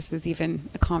Dark Horse was even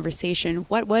a conversation,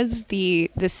 what was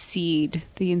the seed,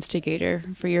 the instigator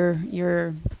for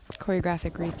your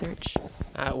choreographic research?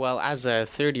 Well, as a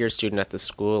third-year student at the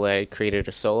school, I created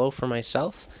a solo for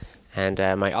myself, and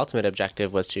my ultimate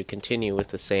objective was to continue with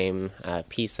the same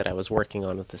piece that I was working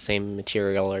on with the same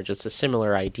material or just a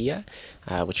similar idea,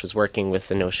 which was working with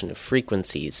the notion of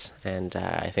frequencies. And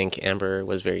I think Amber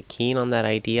was very keen on that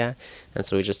idea, and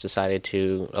so we just decided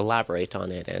to elaborate on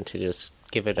it and to just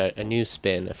give it a new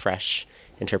spin, a fresh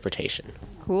interpretation.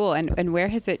 Cool. And where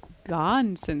has it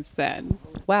gone since then?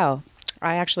 Well,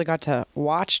 I actually got to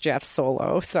watch Jeff's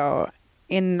solo. So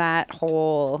in that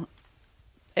whole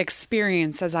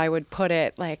experience, as I would put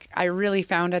it, like I really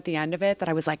found at the end of it that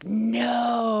I was like,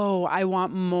 no, I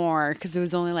want more, because it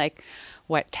was only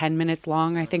 10 minutes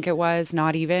long, I think it was,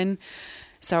 not even.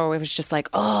 So it was just like,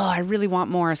 oh, I really want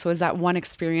more. So it was that one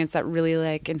experience that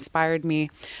really inspired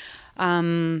me.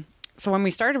 So when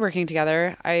we started working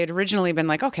together, I had originally been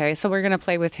like, okay, so we're going to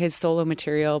play with his solo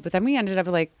material, but then we ended up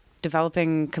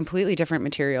developing completely different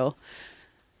material.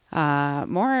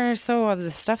 More so of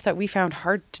the stuff that we found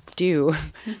hard to do.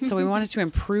 So we wanted to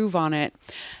improve on it.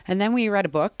 And then we read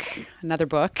another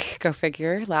book, go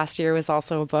figure. Last year was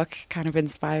also a book kind of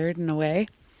inspired in a way.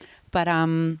 But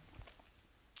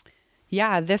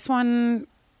this one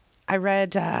I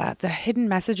read The Hidden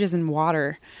Messages in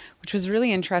Water, which was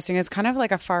really interesting. It's kind of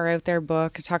like a far out there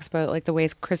book. It talks about the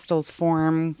ways crystals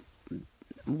form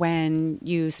when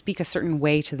you speak a certain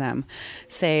way to them,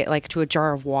 say like to a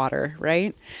jar of water,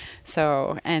 right?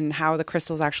 So, and how the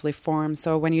crystals actually form.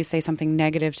 So when you say something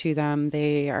negative to them,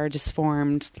 they are just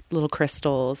formed little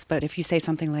crystals. But if you say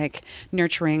something like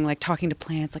nurturing, like talking to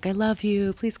plants, like I love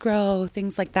you, please grow,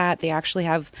 things like that, they actually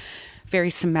have very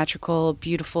symmetrical,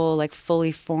 beautiful, like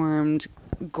fully formed,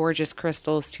 gorgeous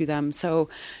crystals to them. So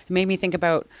it made me think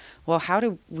about, well, how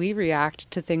do we react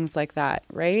to things like that,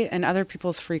 right? And other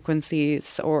people's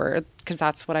frequencies, or because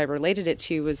that's what I related it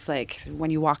to, was like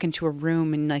when you walk into a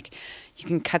room and like you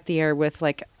can cut the air with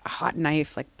like a hot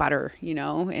knife, like butter, you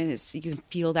know, and you can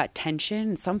feel that tension.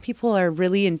 And some people are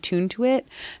really in tune to it,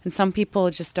 and some people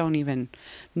just don't even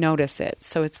notice it.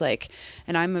 So it's like,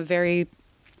 and I'm a very,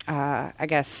 I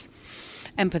guess,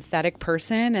 empathetic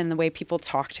person, and the way people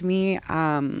talk to me,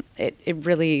 it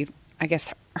really, I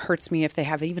guess, hurts me if they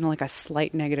have even like a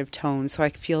slight negative tone. So I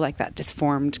feel like that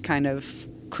disformed kind of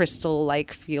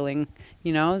crystal-like feeling,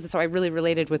 you know? So I really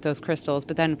related with those crystals.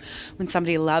 But then when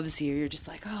somebody loves you, you're just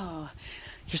like, oh,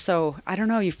 you're so, I don't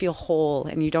know, you feel whole,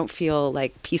 and you don't feel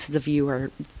like pieces of you are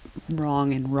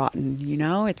wrong and rotten, you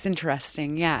know? It's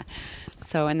interesting, yeah.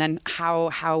 So, and then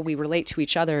how we relate to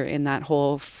each other in that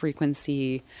whole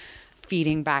frequency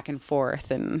feeding back and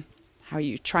forth, and how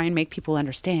you try and make people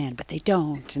understand, but they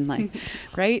don't, and like,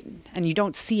 right? And you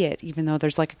don't see it, even though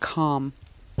there's like a calm.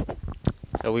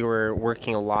 So we were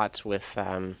working a lot with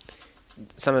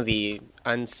some of the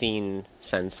unseen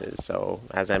senses. So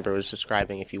as Amber was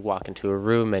describing, if you walk into a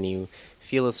room and you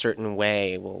feel a certain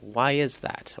way, well, why is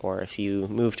that? Or if you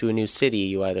move to a new city,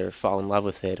 you either fall in love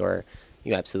with it or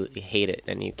you absolutely hate it,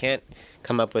 and you can't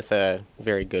come up with a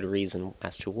very good reason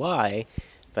as to why.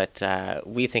 But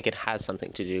we think it has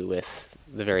something to do with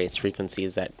the various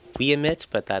frequencies that we emit,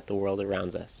 but that the world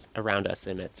around us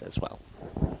emits as well.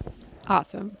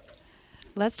 Awesome.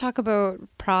 Let's talk about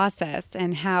process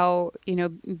and how, you know,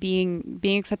 being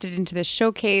accepted into the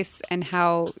showcase, and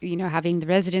how, you know, having the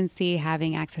residency,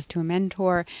 having access to a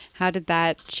mentor, how did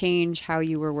that change how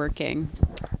you were working?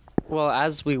 Well,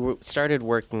 as we started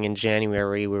working in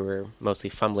January, we were mostly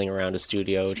fumbling around a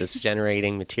studio, just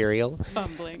generating material.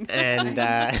 Fumbling. And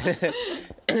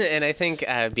and I think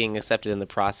being accepted in the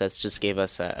process just gave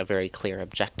us a very clear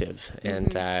objective,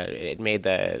 and it made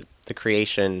the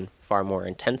creation far more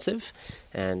intensive.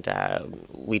 And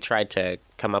we tried to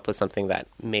come up with something that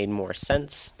made more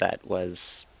sense, that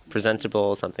was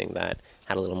presentable, something that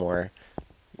had a little more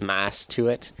mass to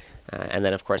it. And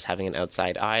then, of course, having an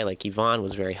outside eye like Yvonne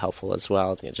was very helpful as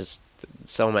well. Just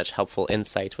so much helpful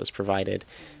insight was provided.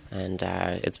 And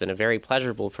it's been a very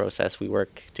pleasurable process. We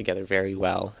work together very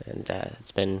well, and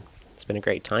it's been a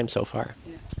great time so far.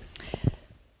 Yeah.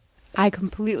 I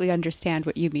completely understand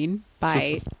what you mean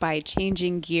by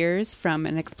changing gears from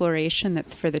an exploration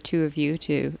that's for the two of you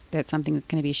to that's something that's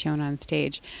going to be shown on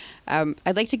stage.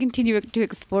 I'd like to continue to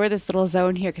explore this little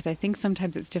zone here, because I think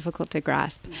sometimes it's difficult to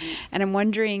grasp. And I'm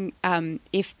wondering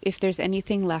if there's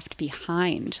anything left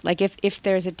behind, like if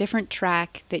there's a different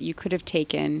track that you could have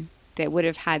taken that would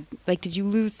have had, like, did you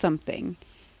lose something?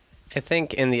 I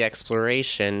think in the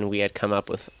exploration, we had come up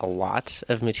with a lot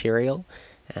of material.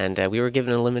 And we were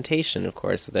given a limitation, of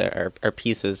course. Our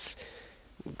pieces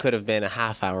could have been a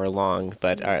half hour long,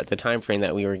 but the time frame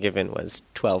that we were given was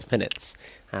 12 minutes.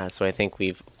 So I think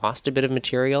we've lost a bit of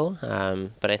material,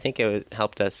 but I think it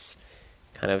helped us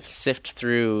kind of sift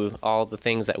through all the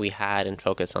things that we had and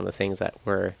focus on the things that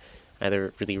were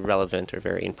either really relevant or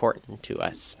very important to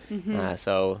us.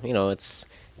 So, you know, it's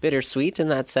bittersweet in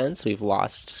that sense. We've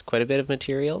lost quite a bit of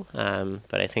material,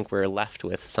 but I think we're left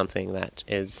with something that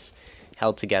is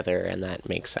held together, and that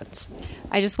makes sense.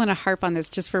 I just want to harp on this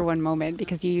just for one moment,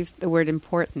 because you used the word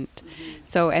important.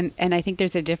 So, and I think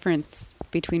there's a difference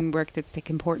between work that's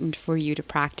like important for you to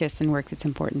practice and work that's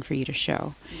important for you to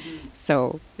show.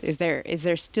 So is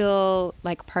there still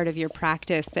like part of your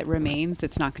practice that remains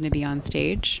that's not going to be on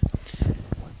stage?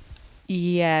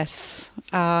 Yes.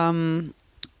 It's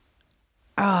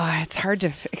hard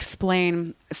to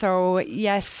explain. So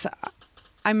yes,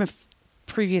 I'm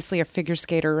previously a figure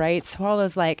skater, right? So all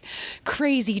those like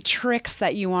crazy tricks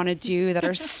that you want to do that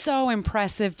are so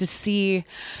impressive to see,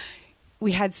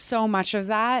 we had so much of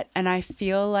that, and I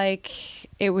feel like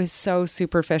it was so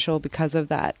superficial because of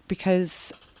that,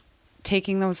 because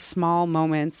taking those small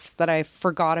moments that I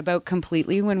forgot about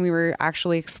completely when we were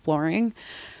actually exploring,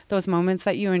 those moments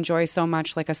that you enjoy so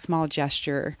much, like a small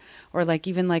gesture, or like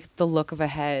even like the look of a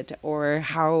head, or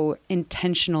how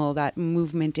intentional that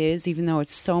movement is, even though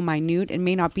it's so minute. It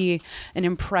may not be an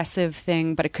impressive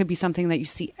thing, but it could be something that you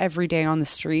see every day on the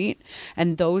street.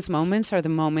 And those moments are the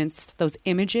moments, those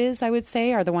images, I would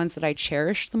say, are the ones that I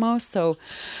cherish the most. So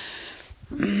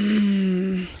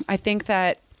I think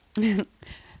that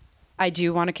I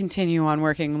do want to continue on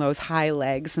working those high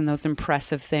legs and those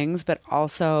impressive things, but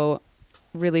also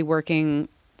really working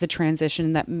the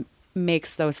transition that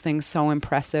makes those things so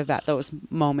impressive at those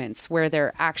moments where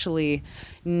they're actually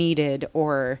needed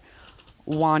or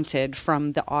wanted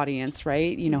from the audience,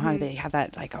 right? You know, how they have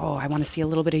that like, oh, I want to see a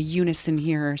little bit of unison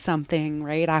here or something,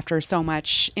 right? After so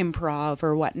much improv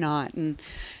or whatnot, and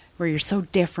where you're so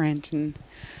different. And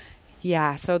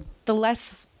yeah, so the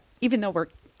less, even though we're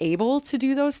able to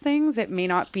do those things, it may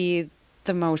not be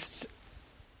the most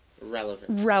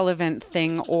relevant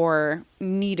thing or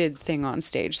needed thing on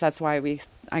stage. That's why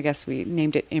I guess we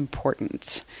named it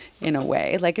important in a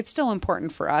way. Like, it's still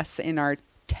important for us in our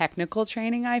technical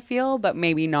training, I feel, but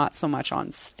maybe not so much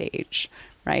on stage,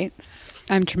 right?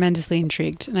 I'm tremendously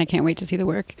intrigued, and I can't wait to see the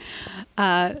work.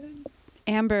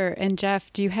 Amber and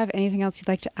Jeff, do you have anything else you'd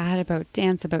like to add about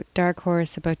dance, about Dark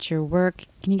Horse, about your work?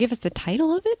 Can you give us the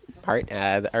title of it?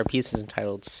 Our piece is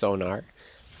entitled Sonar.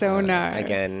 Sonar.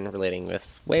 Again, relating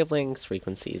with wavelengths,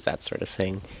 frequencies, that sort of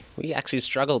thing. We actually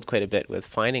struggled quite a bit with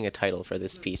finding a title for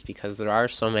this piece because there are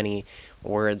so many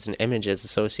words and images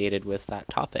associated with that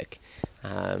topic.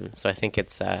 So I think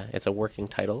it's a working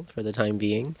title for the time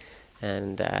being,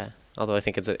 and although I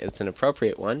think it's an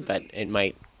appropriate one, but it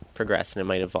might progress and it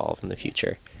might evolve in the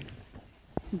future.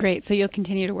 Great. So you'll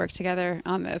continue to work together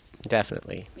on this?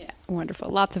 Definitely. Yeah. Wonderful.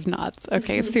 Lots of nods.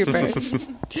 Okay, super.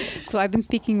 So I've been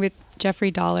speaking with Jeffrey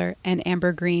Dollar and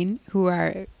Amber Green, who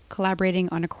are collaborating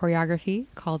on a choreography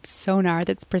called Sonar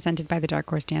that's presented by the Dark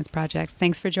Horse Dance Projects.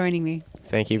 Thanks for joining me.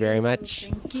 Thank you very much.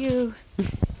 Thank you.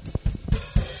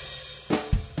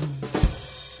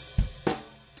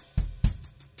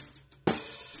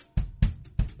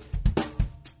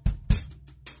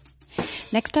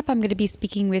 Next up, I'm going to be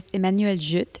speaking with Emmanuel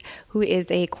Jute, who is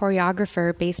a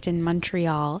choreographer based in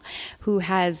Montreal, who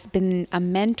has been a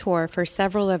mentor for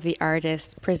several of the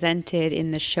artists presented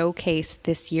in the showcase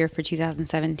this year for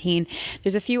 2017.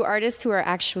 There's a few artists who are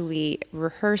actually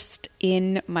rehearsed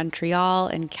in Montreal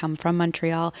and come from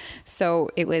Montreal, so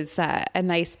it was a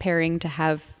nice pairing to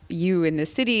have you in the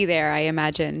city there, I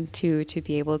imagine, to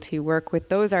be able to work with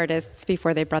those artists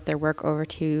before they brought their work over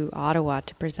to Ottawa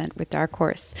to present with Dark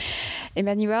Horse.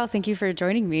 Emmanuel, thank you for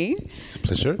joining me. It's a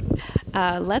pleasure.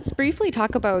 Let's briefly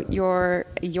talk about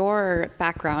your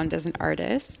background as an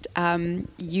artist.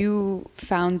 You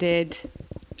founded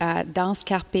Danse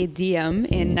Carpe Diem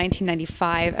in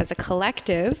 1995 as a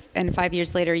collective, and 5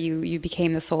 years later you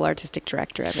became the sole artistic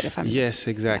director of it, if I'm Yes,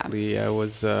 exactly. Yeah. I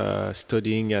was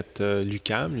studying at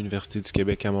l'UQAM, l'Université du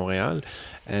Québec à Montréal,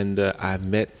 and I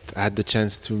had the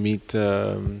chance to meet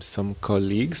some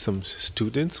colleagues, some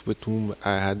students with whom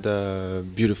I had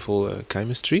beautiful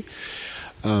chemistry,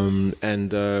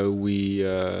 and we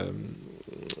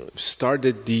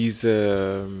started these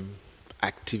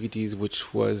activities,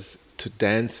 which was to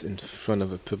dance in front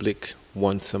of a public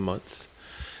once a month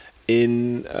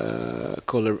in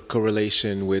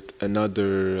correlation with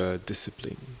another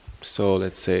discipline. So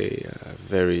let's say a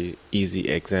very easy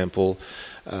example,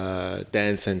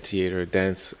 dance and theater,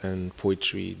 dance and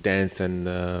poetry, dance and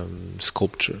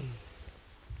sculpture.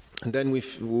 And then we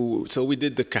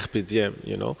did the Carpe Diem,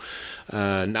 you know.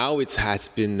 Now it has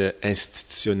been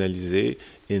institutionalisé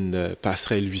in the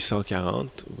Passerelle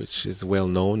 840, which is well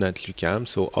known at l'UQAM.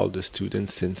 So all the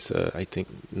students since I think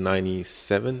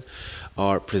 97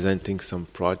 are presenting some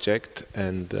project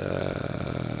and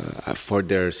for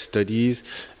their studies,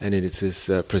 and it is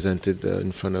presented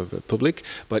in front of the public.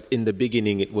 But in the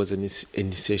beginning, it was an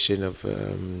initiation of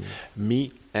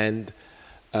me and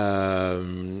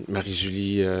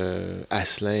Marie-Julie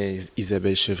Asselin,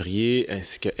 Isabelle Chevrier,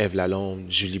 ainsi que Ève Lalonde,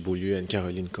 Julie Beaulieu, and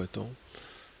Caroline Coton.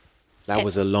 That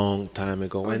was a long time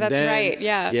ago. Oh, and that's then, right,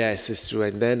 yeah. Yes, it's true.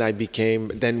 And then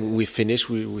then we finished,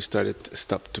 we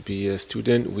stopped to be a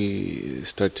student, we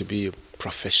started to be a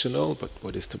professional, but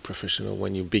what is the professional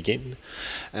when you begin?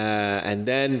 And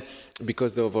then,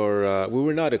 because of our, we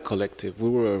were not a collective, we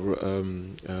were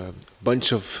a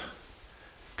bunch of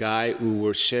guys who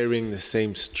were sharing the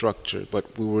same structure, but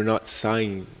we were not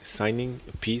signing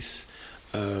a piece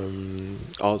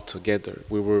all together.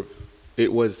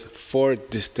 It was 4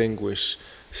 distinguished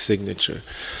signature.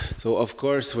 So of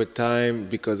course, with time,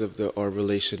 because of our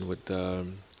relation with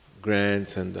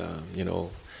grants and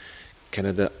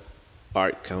Canada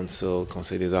Art Council,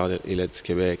 Conseil des Arts et Lettres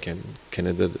du Québec, and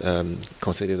Canada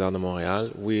Conseil des Arts de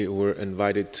Montréal, we were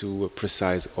invited to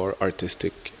precise our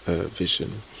artistic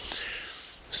vision.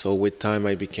 So with time,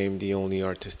 I became the only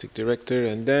artistic director,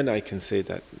 and then I can say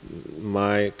that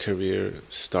my career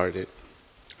started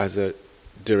as a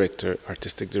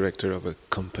artistic director of a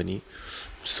company,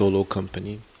 solo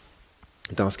company,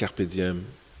 Danse Carpe Diem,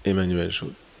 Emmanuel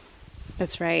Jaud.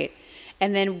 That's right.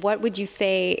 And then what would you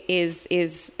say is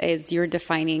your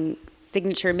defining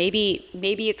signature? Maybe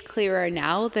it's clearer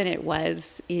now than it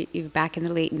was back in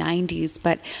the late 90s,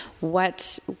 but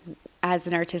what, as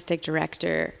an artistic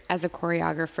director, as a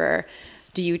choreographer,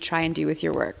 do you try and do with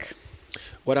your work?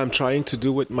 What I'm trying to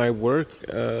do with my work,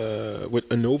 with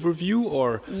an overview,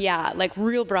 or? Yeah, like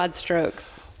real broad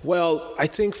strokes. Well, I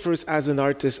think first, as an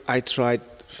artist, I tried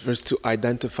first to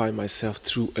identify myself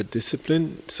through a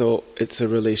discipline. So it's a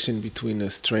relation between a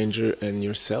stranger and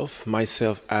yourself.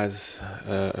 Myself as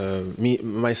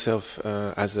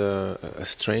as a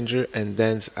stranger, and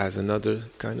dance as another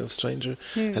kind of stranger.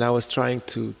 And I was trying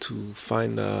to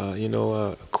find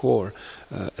a core,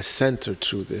 a center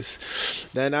through this.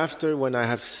 Then after, when I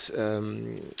have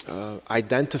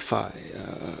identify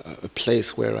a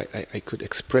place where I could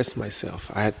express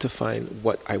myself, I had to find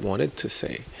what I wanted to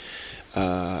say.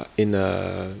 In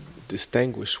a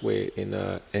distinguished way, in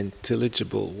an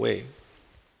intelligible way.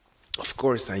 Of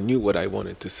course, I knew what I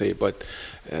wanted to say, but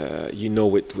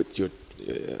with your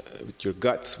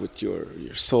guts, with your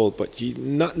soul, but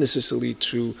not necessarily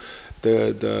through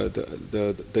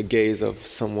the gaze of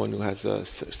someone who has a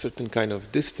certain kind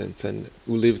of distance and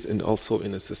who lives also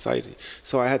in a society.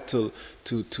 So I had to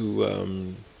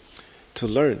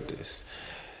learn this.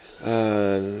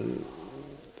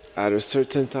 At a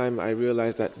certain time, I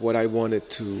realized that what I wanted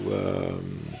to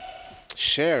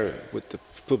share with the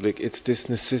public, it's this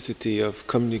necessity of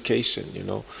communication,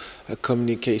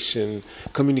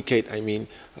 communicate,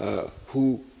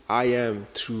 who I am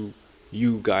through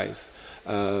you guys.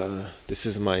 This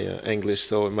is my English,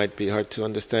 so it might be hard to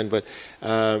understand, but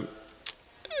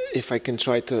if I can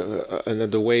try to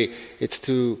another way, it's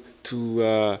to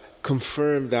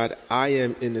confirm that I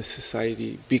am in a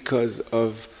society because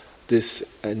of this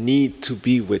need to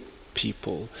be with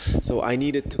people. So I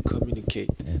needed to communicate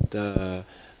the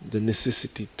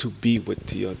necessity to be with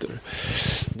the other.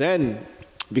 Then,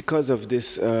 because of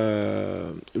this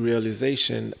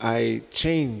realization, I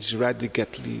changed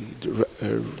radically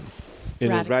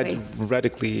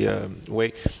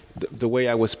way the way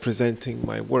I was presenting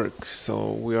my work.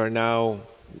 So we are now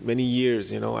many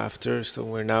years, after. So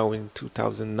we're now in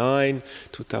 2009,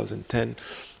 2010.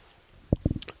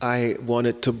 I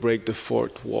wanted to break the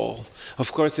fourth wall.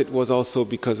 Of course, it was also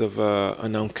because of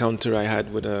an encounter I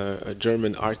had with a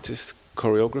German artist,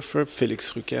 choreographer,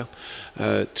 Felix Rücker,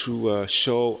 through a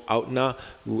show, Outna,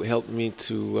 who helped me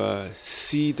to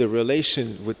see the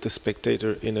relation with the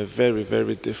spectator in a very,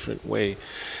 very different way.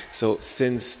 So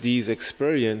since these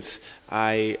experiences,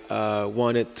 I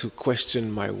wanted to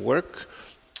question my work,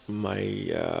 my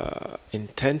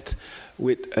intent,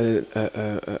 with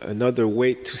another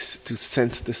way to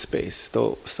sense the space.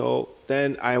 So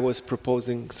then I was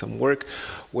proposing some work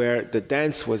where the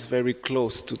dance was very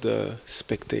close to the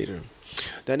spectator.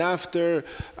 Then after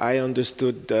I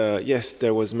understood, yes,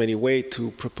 there was many ways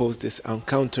to propose this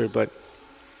encounter, but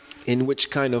in which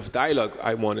kind of dialogue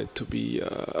I wanted to be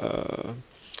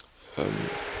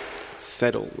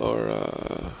settled or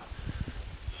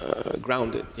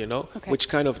grounded, okay. Which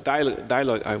kind of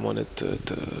dialogue I wanted to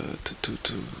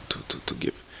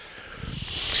give.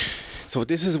 So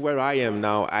this is where I am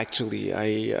now. Actually,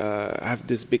 I have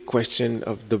this big question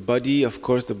of the body. Of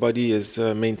course, the body is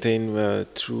maintained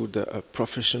through the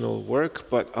professional work,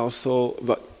 but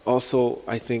also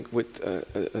I think with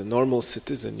a normal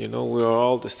citizen. We are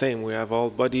all the same. We have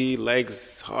all body,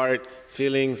 legs, heart,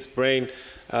 feelings, brain.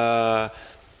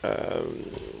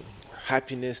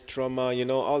 Happiness, trauma,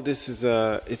 all this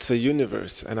it's a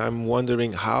universe, and I'm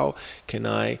wondering how can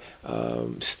I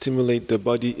stimulate the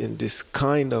body in this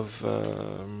kind of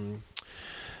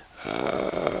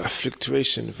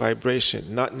fluctuation,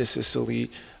 vibration, not necessarily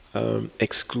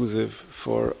exclusive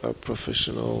for a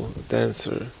professional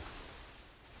dancer.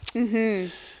 Mm-hmm.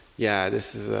 Yeah,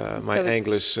 this is my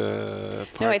English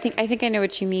part. No, I think I know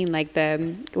what you mean. Like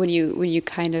when you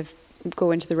kind of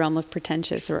go into the realm of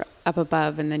pretentious or up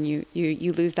above, and then you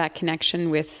lose that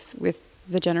connection with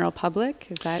the general public.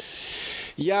 Is that?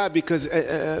 Yeah, because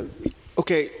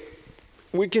okay,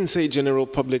 we can say general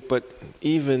public, but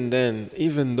even then, I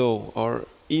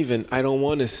don't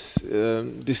want to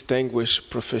distinguish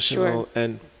professional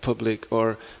and public,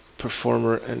 or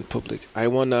performer and public. I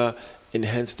want to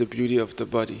enhance the beauty of the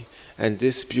body, and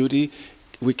this beauty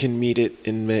we can meet it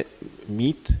in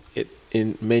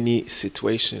many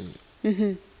situations.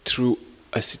 Mm-hmm. Through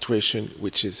a situation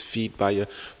which is feed by a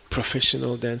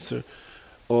professional dancer,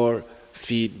 or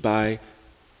feed by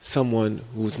someone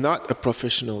who's not a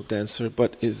professional dancer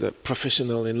but is a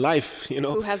professional in life, you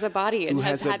know, Who has a body and who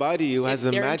has a body, who has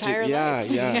a their magic. entire Yeah,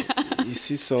 life. yeah. You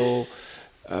see, so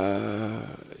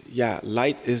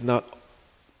light is not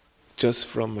just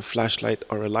from a flashlight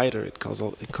or a lighter. It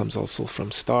comes also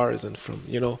from stars and from,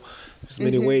 you know, there's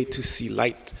many ways to see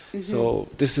light. So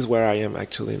this is where I am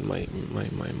actually in my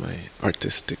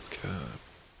artistic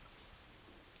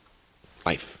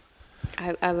life.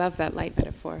 I love that light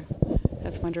metaphor.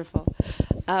 That's wonderful.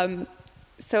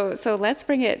 So let's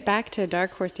bring it back to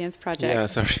Dark Horse Dance Project. Yeah,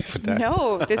 sorry for that.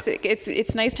 No,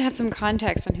 it's nice to have some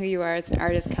context on who you are as an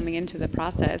artist coming into the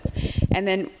process. And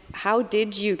then how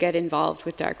did you get involved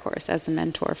with Dark Horse as a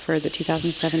mentor for the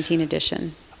 2017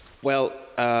 edition? Well,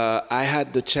 I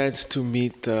had the chance to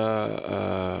meet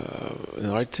an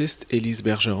artist, Élise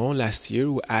Bergeron, last year,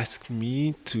 who asked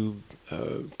me to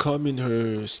come in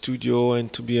her studio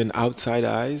and to be an outside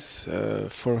eyes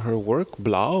for her work,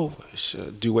 Blau,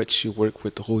 duet she worked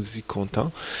with Rosie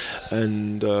Contant.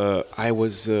 And I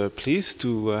was pleased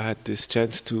to have this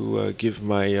chance to give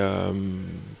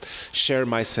share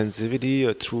my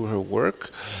sensitivity through her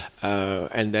work.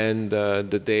 And then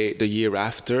the year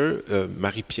after,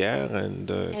 Marie-Pierre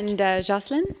and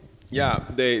Jocelyn? Yeah,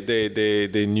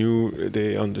 they knew,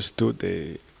 they understood,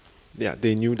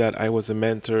 they knew that I was a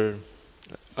mentor,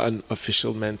 an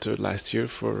official mentor last year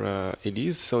for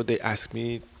Élise. So they asked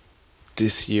me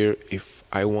this year if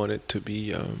I wanted to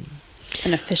be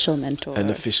an official mentor. An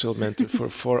official mentor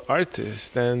for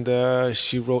artists. And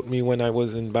she wrote me when I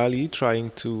was in Bali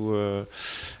trying to,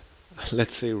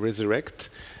 let's say, resurrect.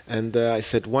 And I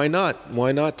said, why not?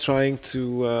 Why not trying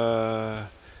to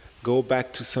go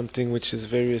back to something which is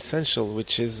very essential,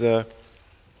 which is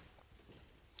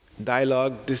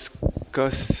dialogue,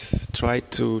 discuss, try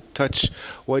to touch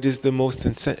what is the most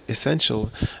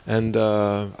essential. And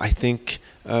I think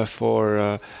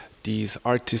for these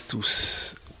artists who,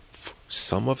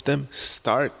 some of them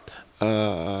start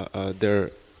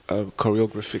their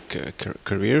choreographic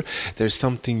career, there's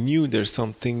something new, there's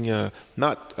something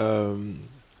not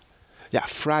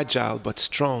fragile but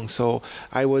strong. So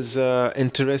I was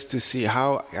interested to see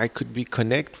how I could be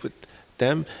connect with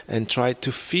them and try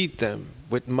to feed them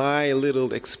with my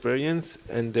little experience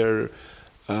and their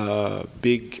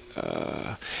big.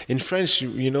 In French,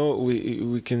 you know,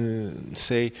 we can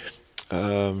say.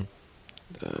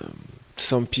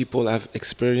 Some people have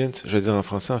experience, je veux dire en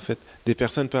français en fait, des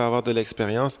personnes peuvent avoir de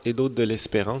l'expérience et d'autres de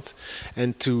l'espérance.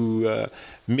 And to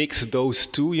mix those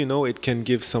two, you know, it can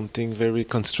give something very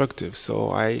constructive.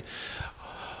 So I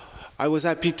was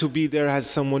happy to be there as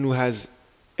someone who has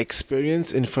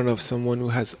experience in front of someone who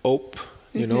has hope,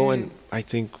 you know, and I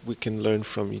think we can learn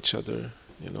from each other,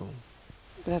 you know.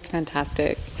 That's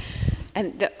fantastic.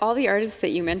 And all the artists that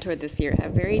you mentored this year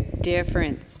have very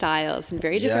different styles and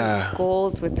very different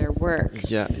goals with their work.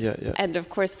 Yeah. And of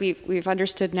course, we've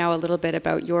understood now a little bit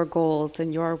about your goals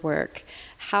and your work.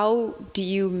 How do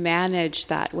you manage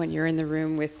that when you're in the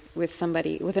room with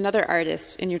somebody, with another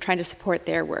artist, and you're trying to support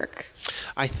their work?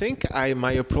 I think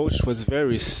my approach was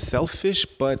very selfish,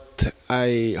 but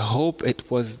I hope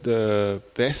it was the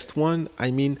best one.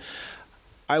 I mean,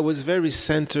 I was very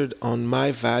centered on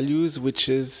my values, which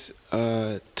is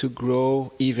to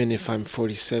grow, even if I'm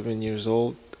 47 years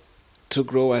old, to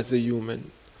grow as a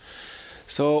human.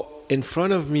 So in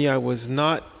front of me, I was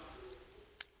not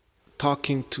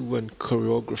talking to a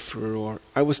choreographer, or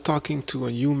I was talking to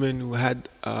a human who had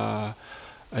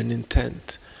an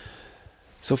intent.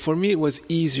 So for me, it was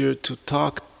easier to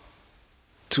talk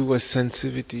to a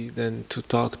sensitivity than to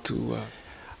talk to...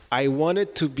 I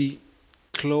wanted to be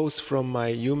close from my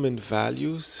human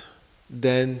values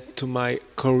than to my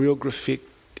choreographic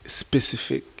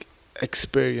specific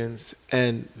experience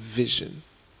and vision,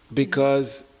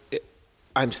 because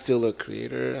I'm still a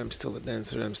creator, I'm still a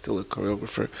dancer, I'm still a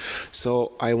choreographer.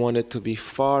 So I wanted to be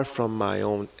far from my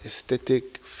own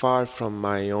aesthetic, far from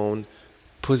my own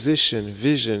position,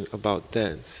 vision about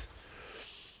dance.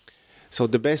 So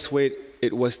the best way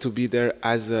it was to be there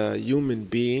as a human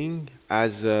being,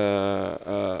 as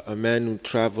a man who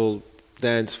traveled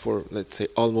dance for, let's say,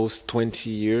 almost 20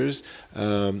 years,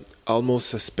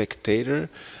 almost a spectator,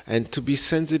 and to be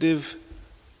sensitive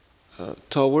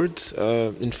towards,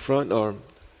 in front, or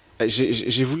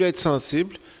j'ai voulu être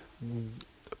sensible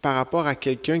par rapport à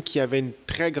quelqu'un qui avait une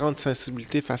très grande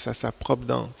sensibilité face à sa propre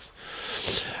danse.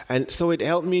 And so it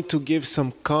helped me to give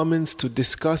some comments, to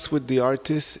discuss with the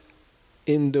artist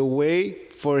in the way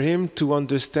for him to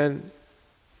understand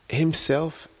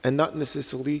himself and not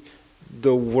necessarily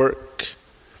the work,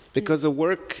 because the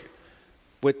work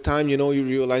with time, you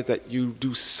realize that you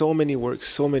do so many work,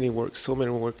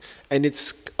 and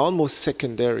it's almost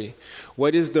secondary.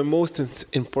 What is the most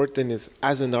important is,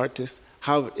 as an artist,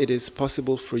 how it is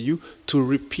possible for you to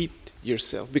repeat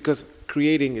yourself. Because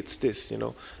creating, it's this,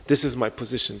 this is my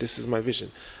position, this is my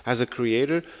vision. As a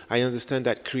creator, I understand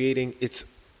that creating, it's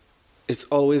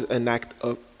always an act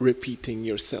of repeating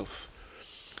yourself.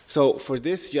 So for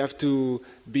this, you have to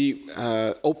be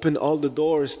open all the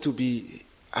doors to be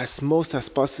as most as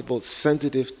possible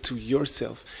sensitive to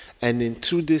yourself, and then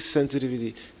through this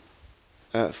sensitivity,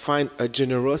 find a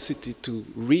generosity to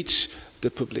reach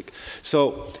the public.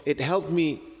 So it helped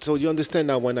me. So you understand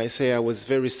now when I say I was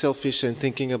very selfish and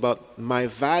thinking about my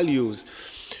values.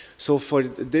 So for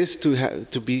this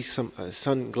to be some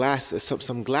sunglasses,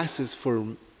 some glasses for.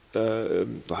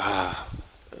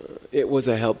 It was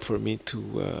a help for me to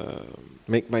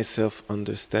make myself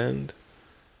understand,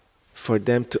 for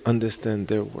them to understand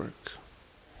their work.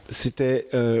 C'était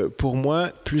pour moi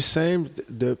plus simple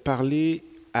de parler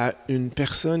à une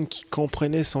personne qui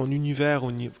comprenait son univers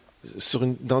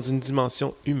dans une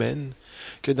dimension humaine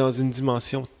que dans une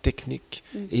dimension technique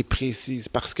et précise,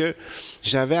 parce que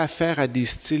j'avais affaire à des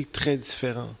styles très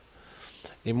différents.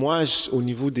 Et moi, au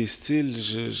niveau des styles,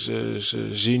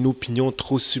 j'ai une opinion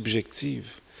trop subjective.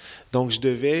 Donc, je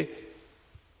devais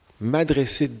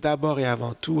m'adresser d'abord et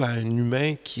avant tout à un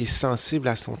humain qui est sensible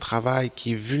à son travail,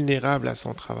 qui est vulnérable à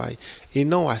son travail, et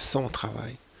non à son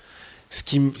travail. Ce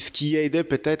qui aidait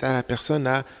peut-être à la personne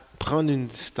à prendre une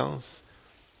distance.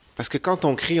 Parce que quand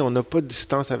on crée, on n'a pas de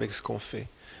distance avec ce qu'on fait.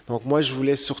 Donc, moi, je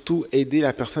voulais surtout aider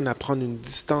la personne à prendre une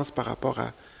distance par rapport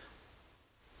à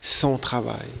son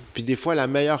travail. Puis des fois, la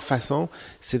meilleure façon,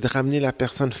 c'est de ramener la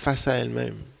personne face à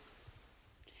elle-même.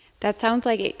 That sounds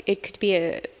like it could be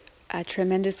a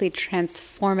tremendously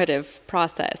transformative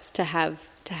process to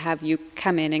have you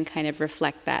come in and kind of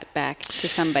reflect that back to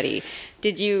somebody.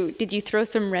 Did you throw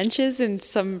some wrenches in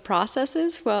some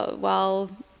processes while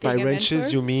being By a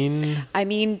wrenches, mentor? you mean? I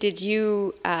mean, did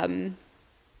you turn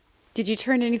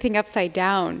anything upside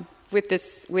down with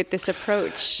this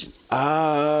approach?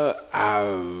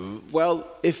 Well,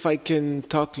 if I can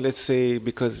talk, let's say,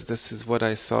 because this is what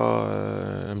I saw,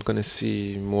 I'm going to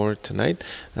see more tonight.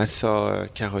 I saw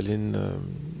Caroline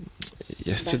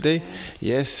yesterday. Barrière.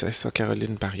 Yes, I saw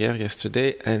Caroline Barrière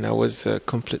yesterday, and I was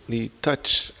completely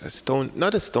touched,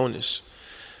 not astonished.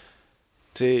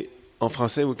 Tu sais, en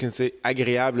français, we can say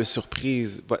agréable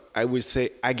surprise, but I would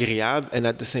say agréable, and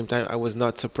at the same time, I was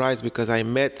not surprised because I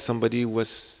met somebody who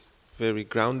was very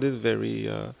grounded, very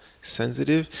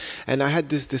sensitive. And I had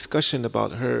this discussion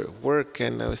about her work,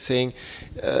 and I was saying,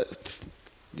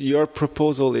 your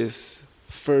proposal is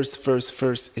first.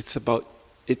 It's about,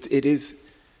 it's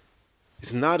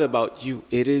not about you,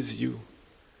 it is you.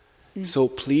 So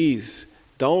please,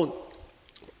 don't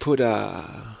put a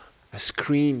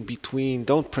screen between,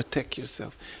 don't protect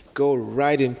yourself. Go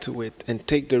right into it and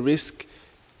take the risk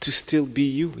to still be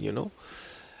you,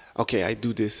 Okay, I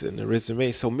do this in a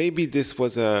resume. So maybe this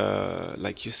was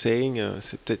like you're saying,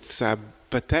 c'est peut-être ça,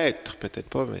 peut-être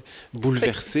pas, mais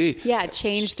bouleversé. Yeah,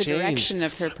 change the direction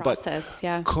of her process. But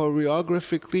yeah.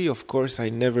 choreographically, of course, I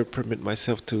never permit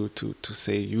myself to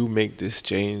say you make this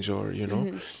change or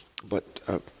but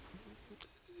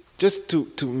just to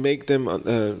make them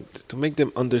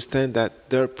understand that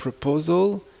their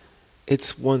proposal,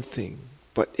 it's one thing.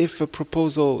 But if a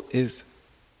proposal is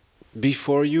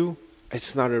before you,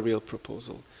 it's not a real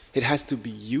proposal. It has to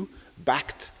be you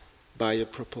backed by a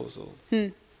proposal.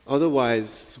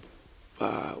 Otherwise,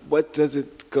 what does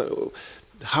it go?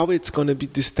 How it's going to be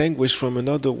distinguished from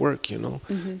another work,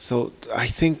 So I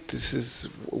think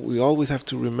we always have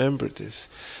to remember this.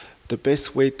 The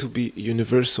best way to be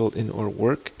universal in our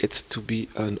work, it's to be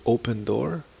an open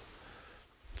door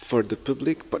for the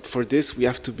public, but for this we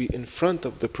have to be in front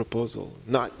of the proposal,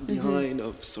 not behind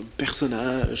of some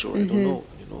personage or I don't know,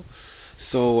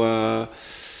 So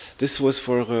this was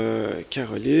for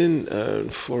Caroline,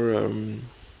 for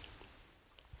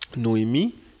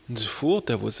Noémie Dufour.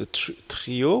 There was a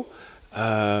trio.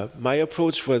 My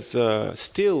approach was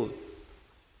still,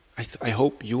 I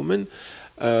hope, human.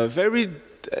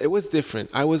 It was different.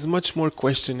 I was much more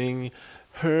questioning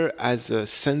her as a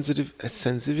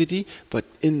sensitivity, but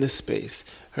in the space.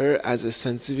 Her as a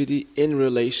sensitivity in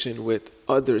relation with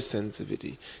other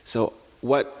sensitivity. So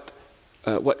what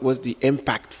was the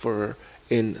impact for her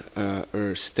in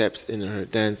her steps, in her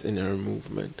dance, in her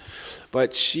movement?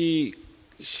 But she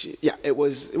it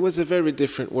was a very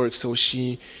different work. So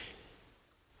she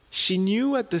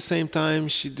knew at the same time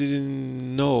she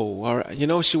didn't know, or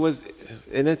she was,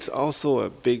 and it's also a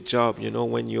big job,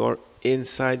 when you're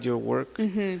inside your work.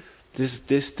 this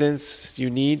distance you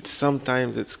need.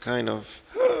 Sometimes it's kind of.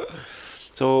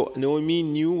 So Noémie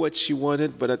knew what she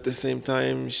wanted, but at the same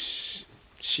time,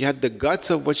 she had the guts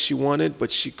of what she wanted,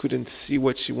 but she couldn't see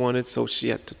what she wanted, so she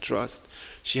had to trust.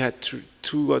 She had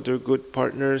two other good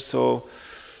partners, so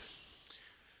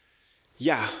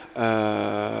yeah,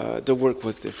 the work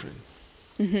was different.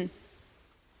 Mm-hmm.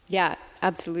 Yeah,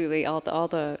 absolutely. All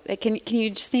the. Can you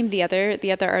just name the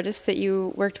other artists that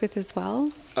you worked with as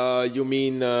well? You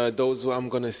mean those who I'm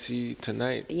gonna see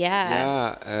tonight?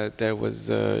 Yeah. Yeah. There was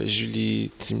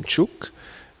Julie Timchuk,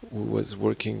 who was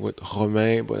working with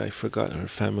Romain, but I forgot her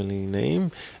family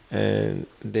name, and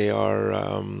they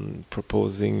are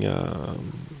proposing a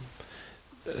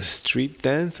street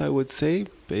dance, I would say,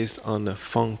 based on a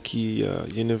funky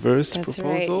universe That's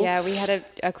proposal. right. Yeah, we had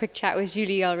a quick chat with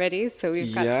Julie already, so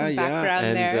we've got some background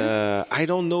and, there. I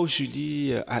don't know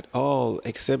Julie at all,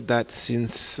 except that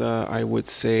since I would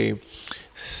say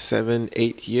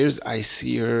 7-8 years, I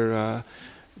see her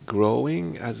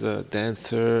growing as a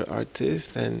dancer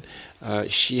artist, and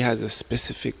she has a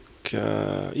specific.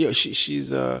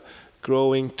 She's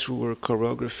growing through her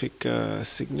choreographic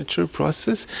signature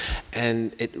process,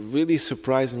 and it really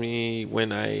surprised me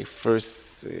when I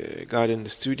first got in the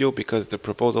studio, because the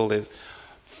proposal is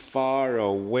far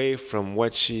away from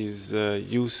what she's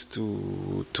used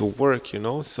to work,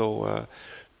 so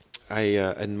I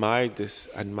admire this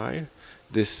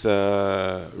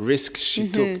risk she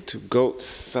took to go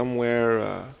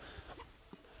somewhere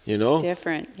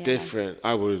Different. Yeah. different.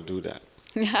 I would do that.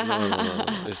 No.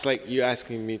 It's like you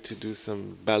asking me to do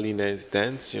some balinaise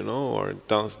dance, or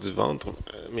danse du ventre.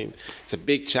 I mean, it's a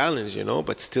big challenge,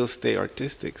 but still stay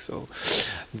artistic. So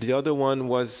the other one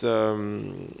was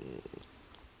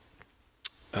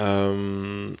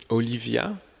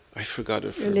Olivia. I forgot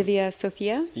her name. Olivia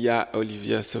Sophia. Yeah,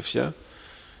 Olivia Sophia.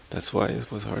 That's why it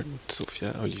was hard.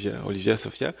 Olivia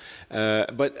Sophia.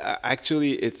 But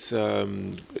actually, it's a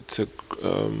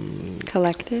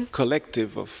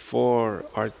collective of 4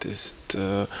 artists.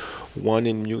 One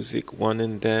in music, one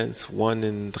in dance, one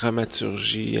in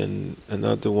dramaturgy, and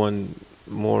another one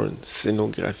more in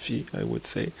scenography, I would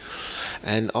say.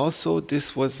 And also,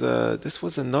 this was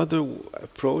another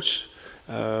approach,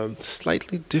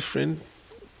 slightly different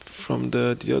from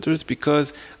the others,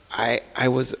 because I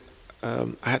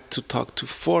had to talk to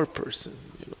 4 persons,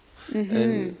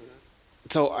 and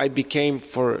so I became,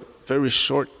 for a very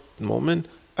short moment,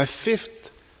 a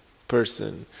 5th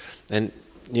person. And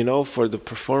for the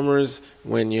performers,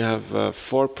 when you have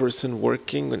 4 person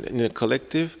working in a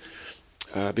collective,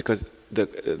 because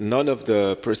none of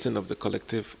the person of the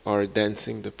collective are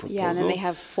dancing the proposal. Yeah, and then they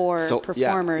have 4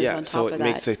 performers on top so of that. So it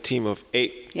makes a team of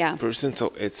 8 persons.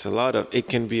 So it's it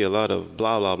can be a lot of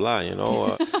blah blah blah,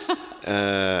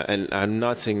 and I'm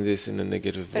not saying this in a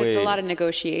negative way. But it's a lot of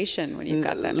negotiation when you've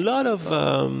got them. A lot of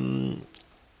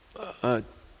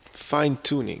fine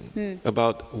tuning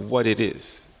about what it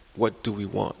is. What do we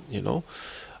want?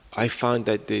 I found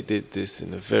that they did this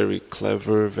in a very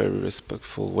clever, very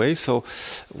respectful way. So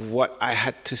what I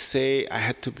had to say, I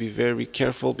had to be very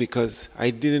careful, because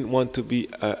I didn't want to be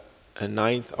a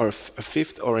 9th or a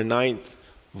 5th or a 9th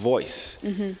voice.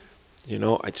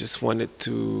 I just wanted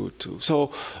to.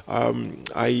 So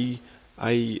I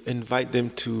invite them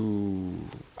to.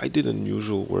 I did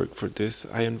unusual work for this.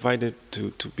 I invited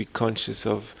to be conscious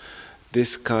of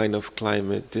this kind of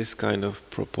climate, this kind of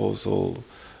proposal,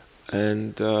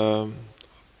 and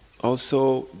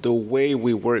also the way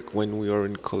we work when we are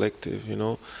in collective.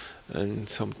 And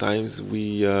sometimes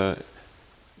we. I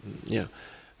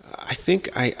think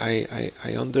I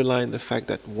underline the fact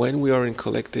that when we are in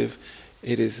collective,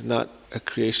 it is not a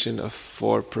creation of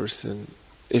 4 person,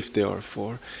 if there are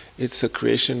 4. It's a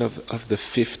creation of the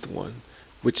 5th one,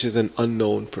 which is an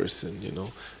unknown person,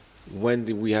 When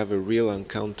we have a real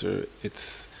encounter,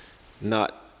 it's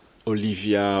not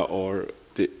Olivia or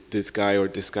this guy or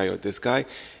this guy or this guy.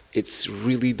 It's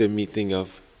really the meeting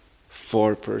of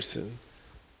 4 person,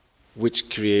 which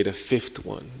create a 5th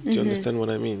one. Do you understand what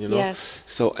I mean? Yes.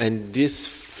 So, and this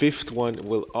 5th one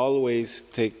will always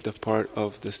take the part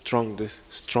of the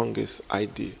strongest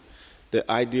idea. The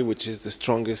idea which is the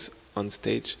strongest on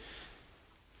stage,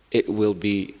 it will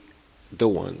be the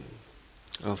one.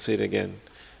 I'll say it again.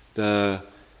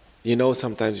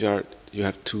 Sometimes you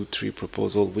have 2-3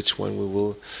 proposals, which one we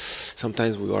will,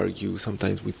 sometimes we argue,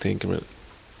 sometimes we think.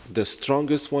 The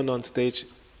strongest one on stage,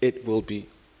 it will be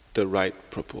the right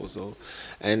proposal.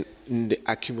 And in the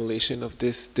accumulation of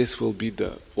this will be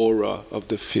the aura of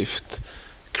the 5th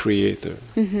creator.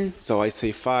 So I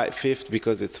say 5th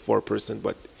because it's 4 person,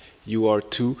 but you are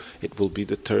 2, it will be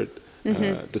the third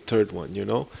one,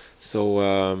 So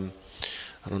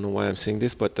I don't know why I'm saying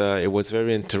this, but it was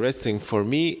very interesting for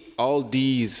me, all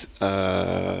these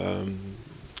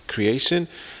creation,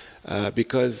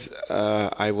 because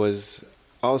I was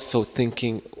also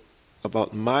thinking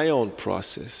about my own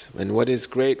process. And what is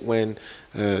great when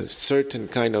a certain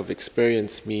kind of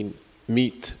experience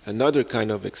meet another kind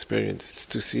of experience, it's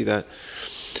to see that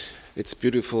it's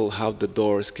beautiful how the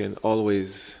doors can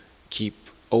always keep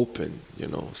open, you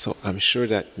know. So I'm sure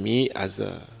that me, as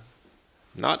a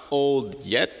not old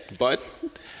yet, but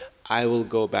I will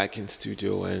go back in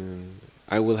studio and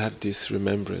I will have this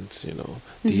remembrance, you know,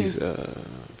 these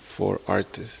for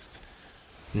artists.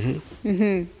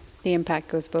 The impact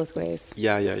goes both ways.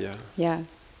 Yeah. Yeah.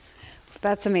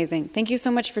 That's amazing. Thank you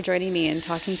so much for joining me and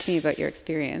talking to me about your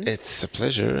experience. It's a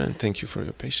pleasure, and thank you for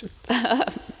your patience.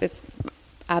 It's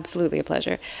absolutely a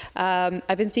pleasure.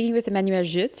 I've been speaking with Emmanuel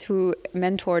Jutte, who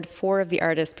mentored 4 of the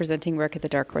artists presenting work at the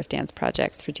Dark Horse Dance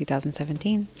Projects for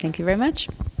 2017. Thank you very much.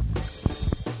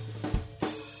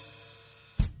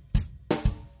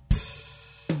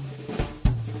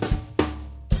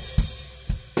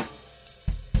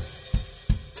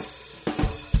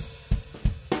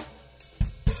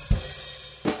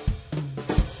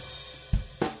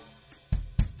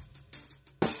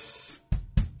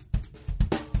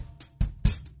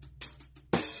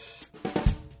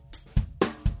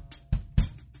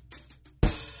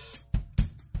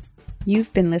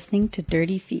 You've been listening to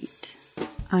Dirty Feet.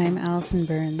 I'm Alison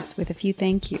Burns with a few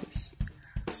thank yous.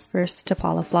 First to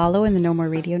Paula Flalo and the No More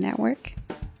Radio Network.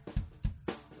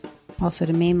 Also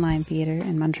to Mainline Theatre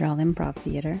and Montreal Improv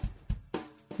Theatre.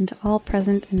 And to all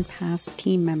present and past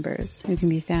team members who can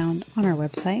be found on our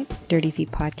website,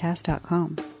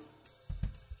 dirtyfeetpodcast.com.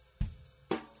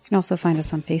 You can also find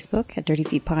us on Facebook at Dirty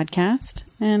Feet Podcast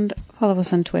and follow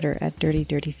us on Twitter at Dirty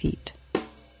Dirty Feet.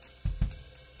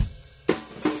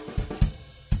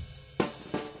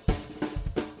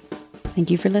 Thank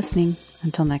you for listening.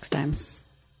 Until next time.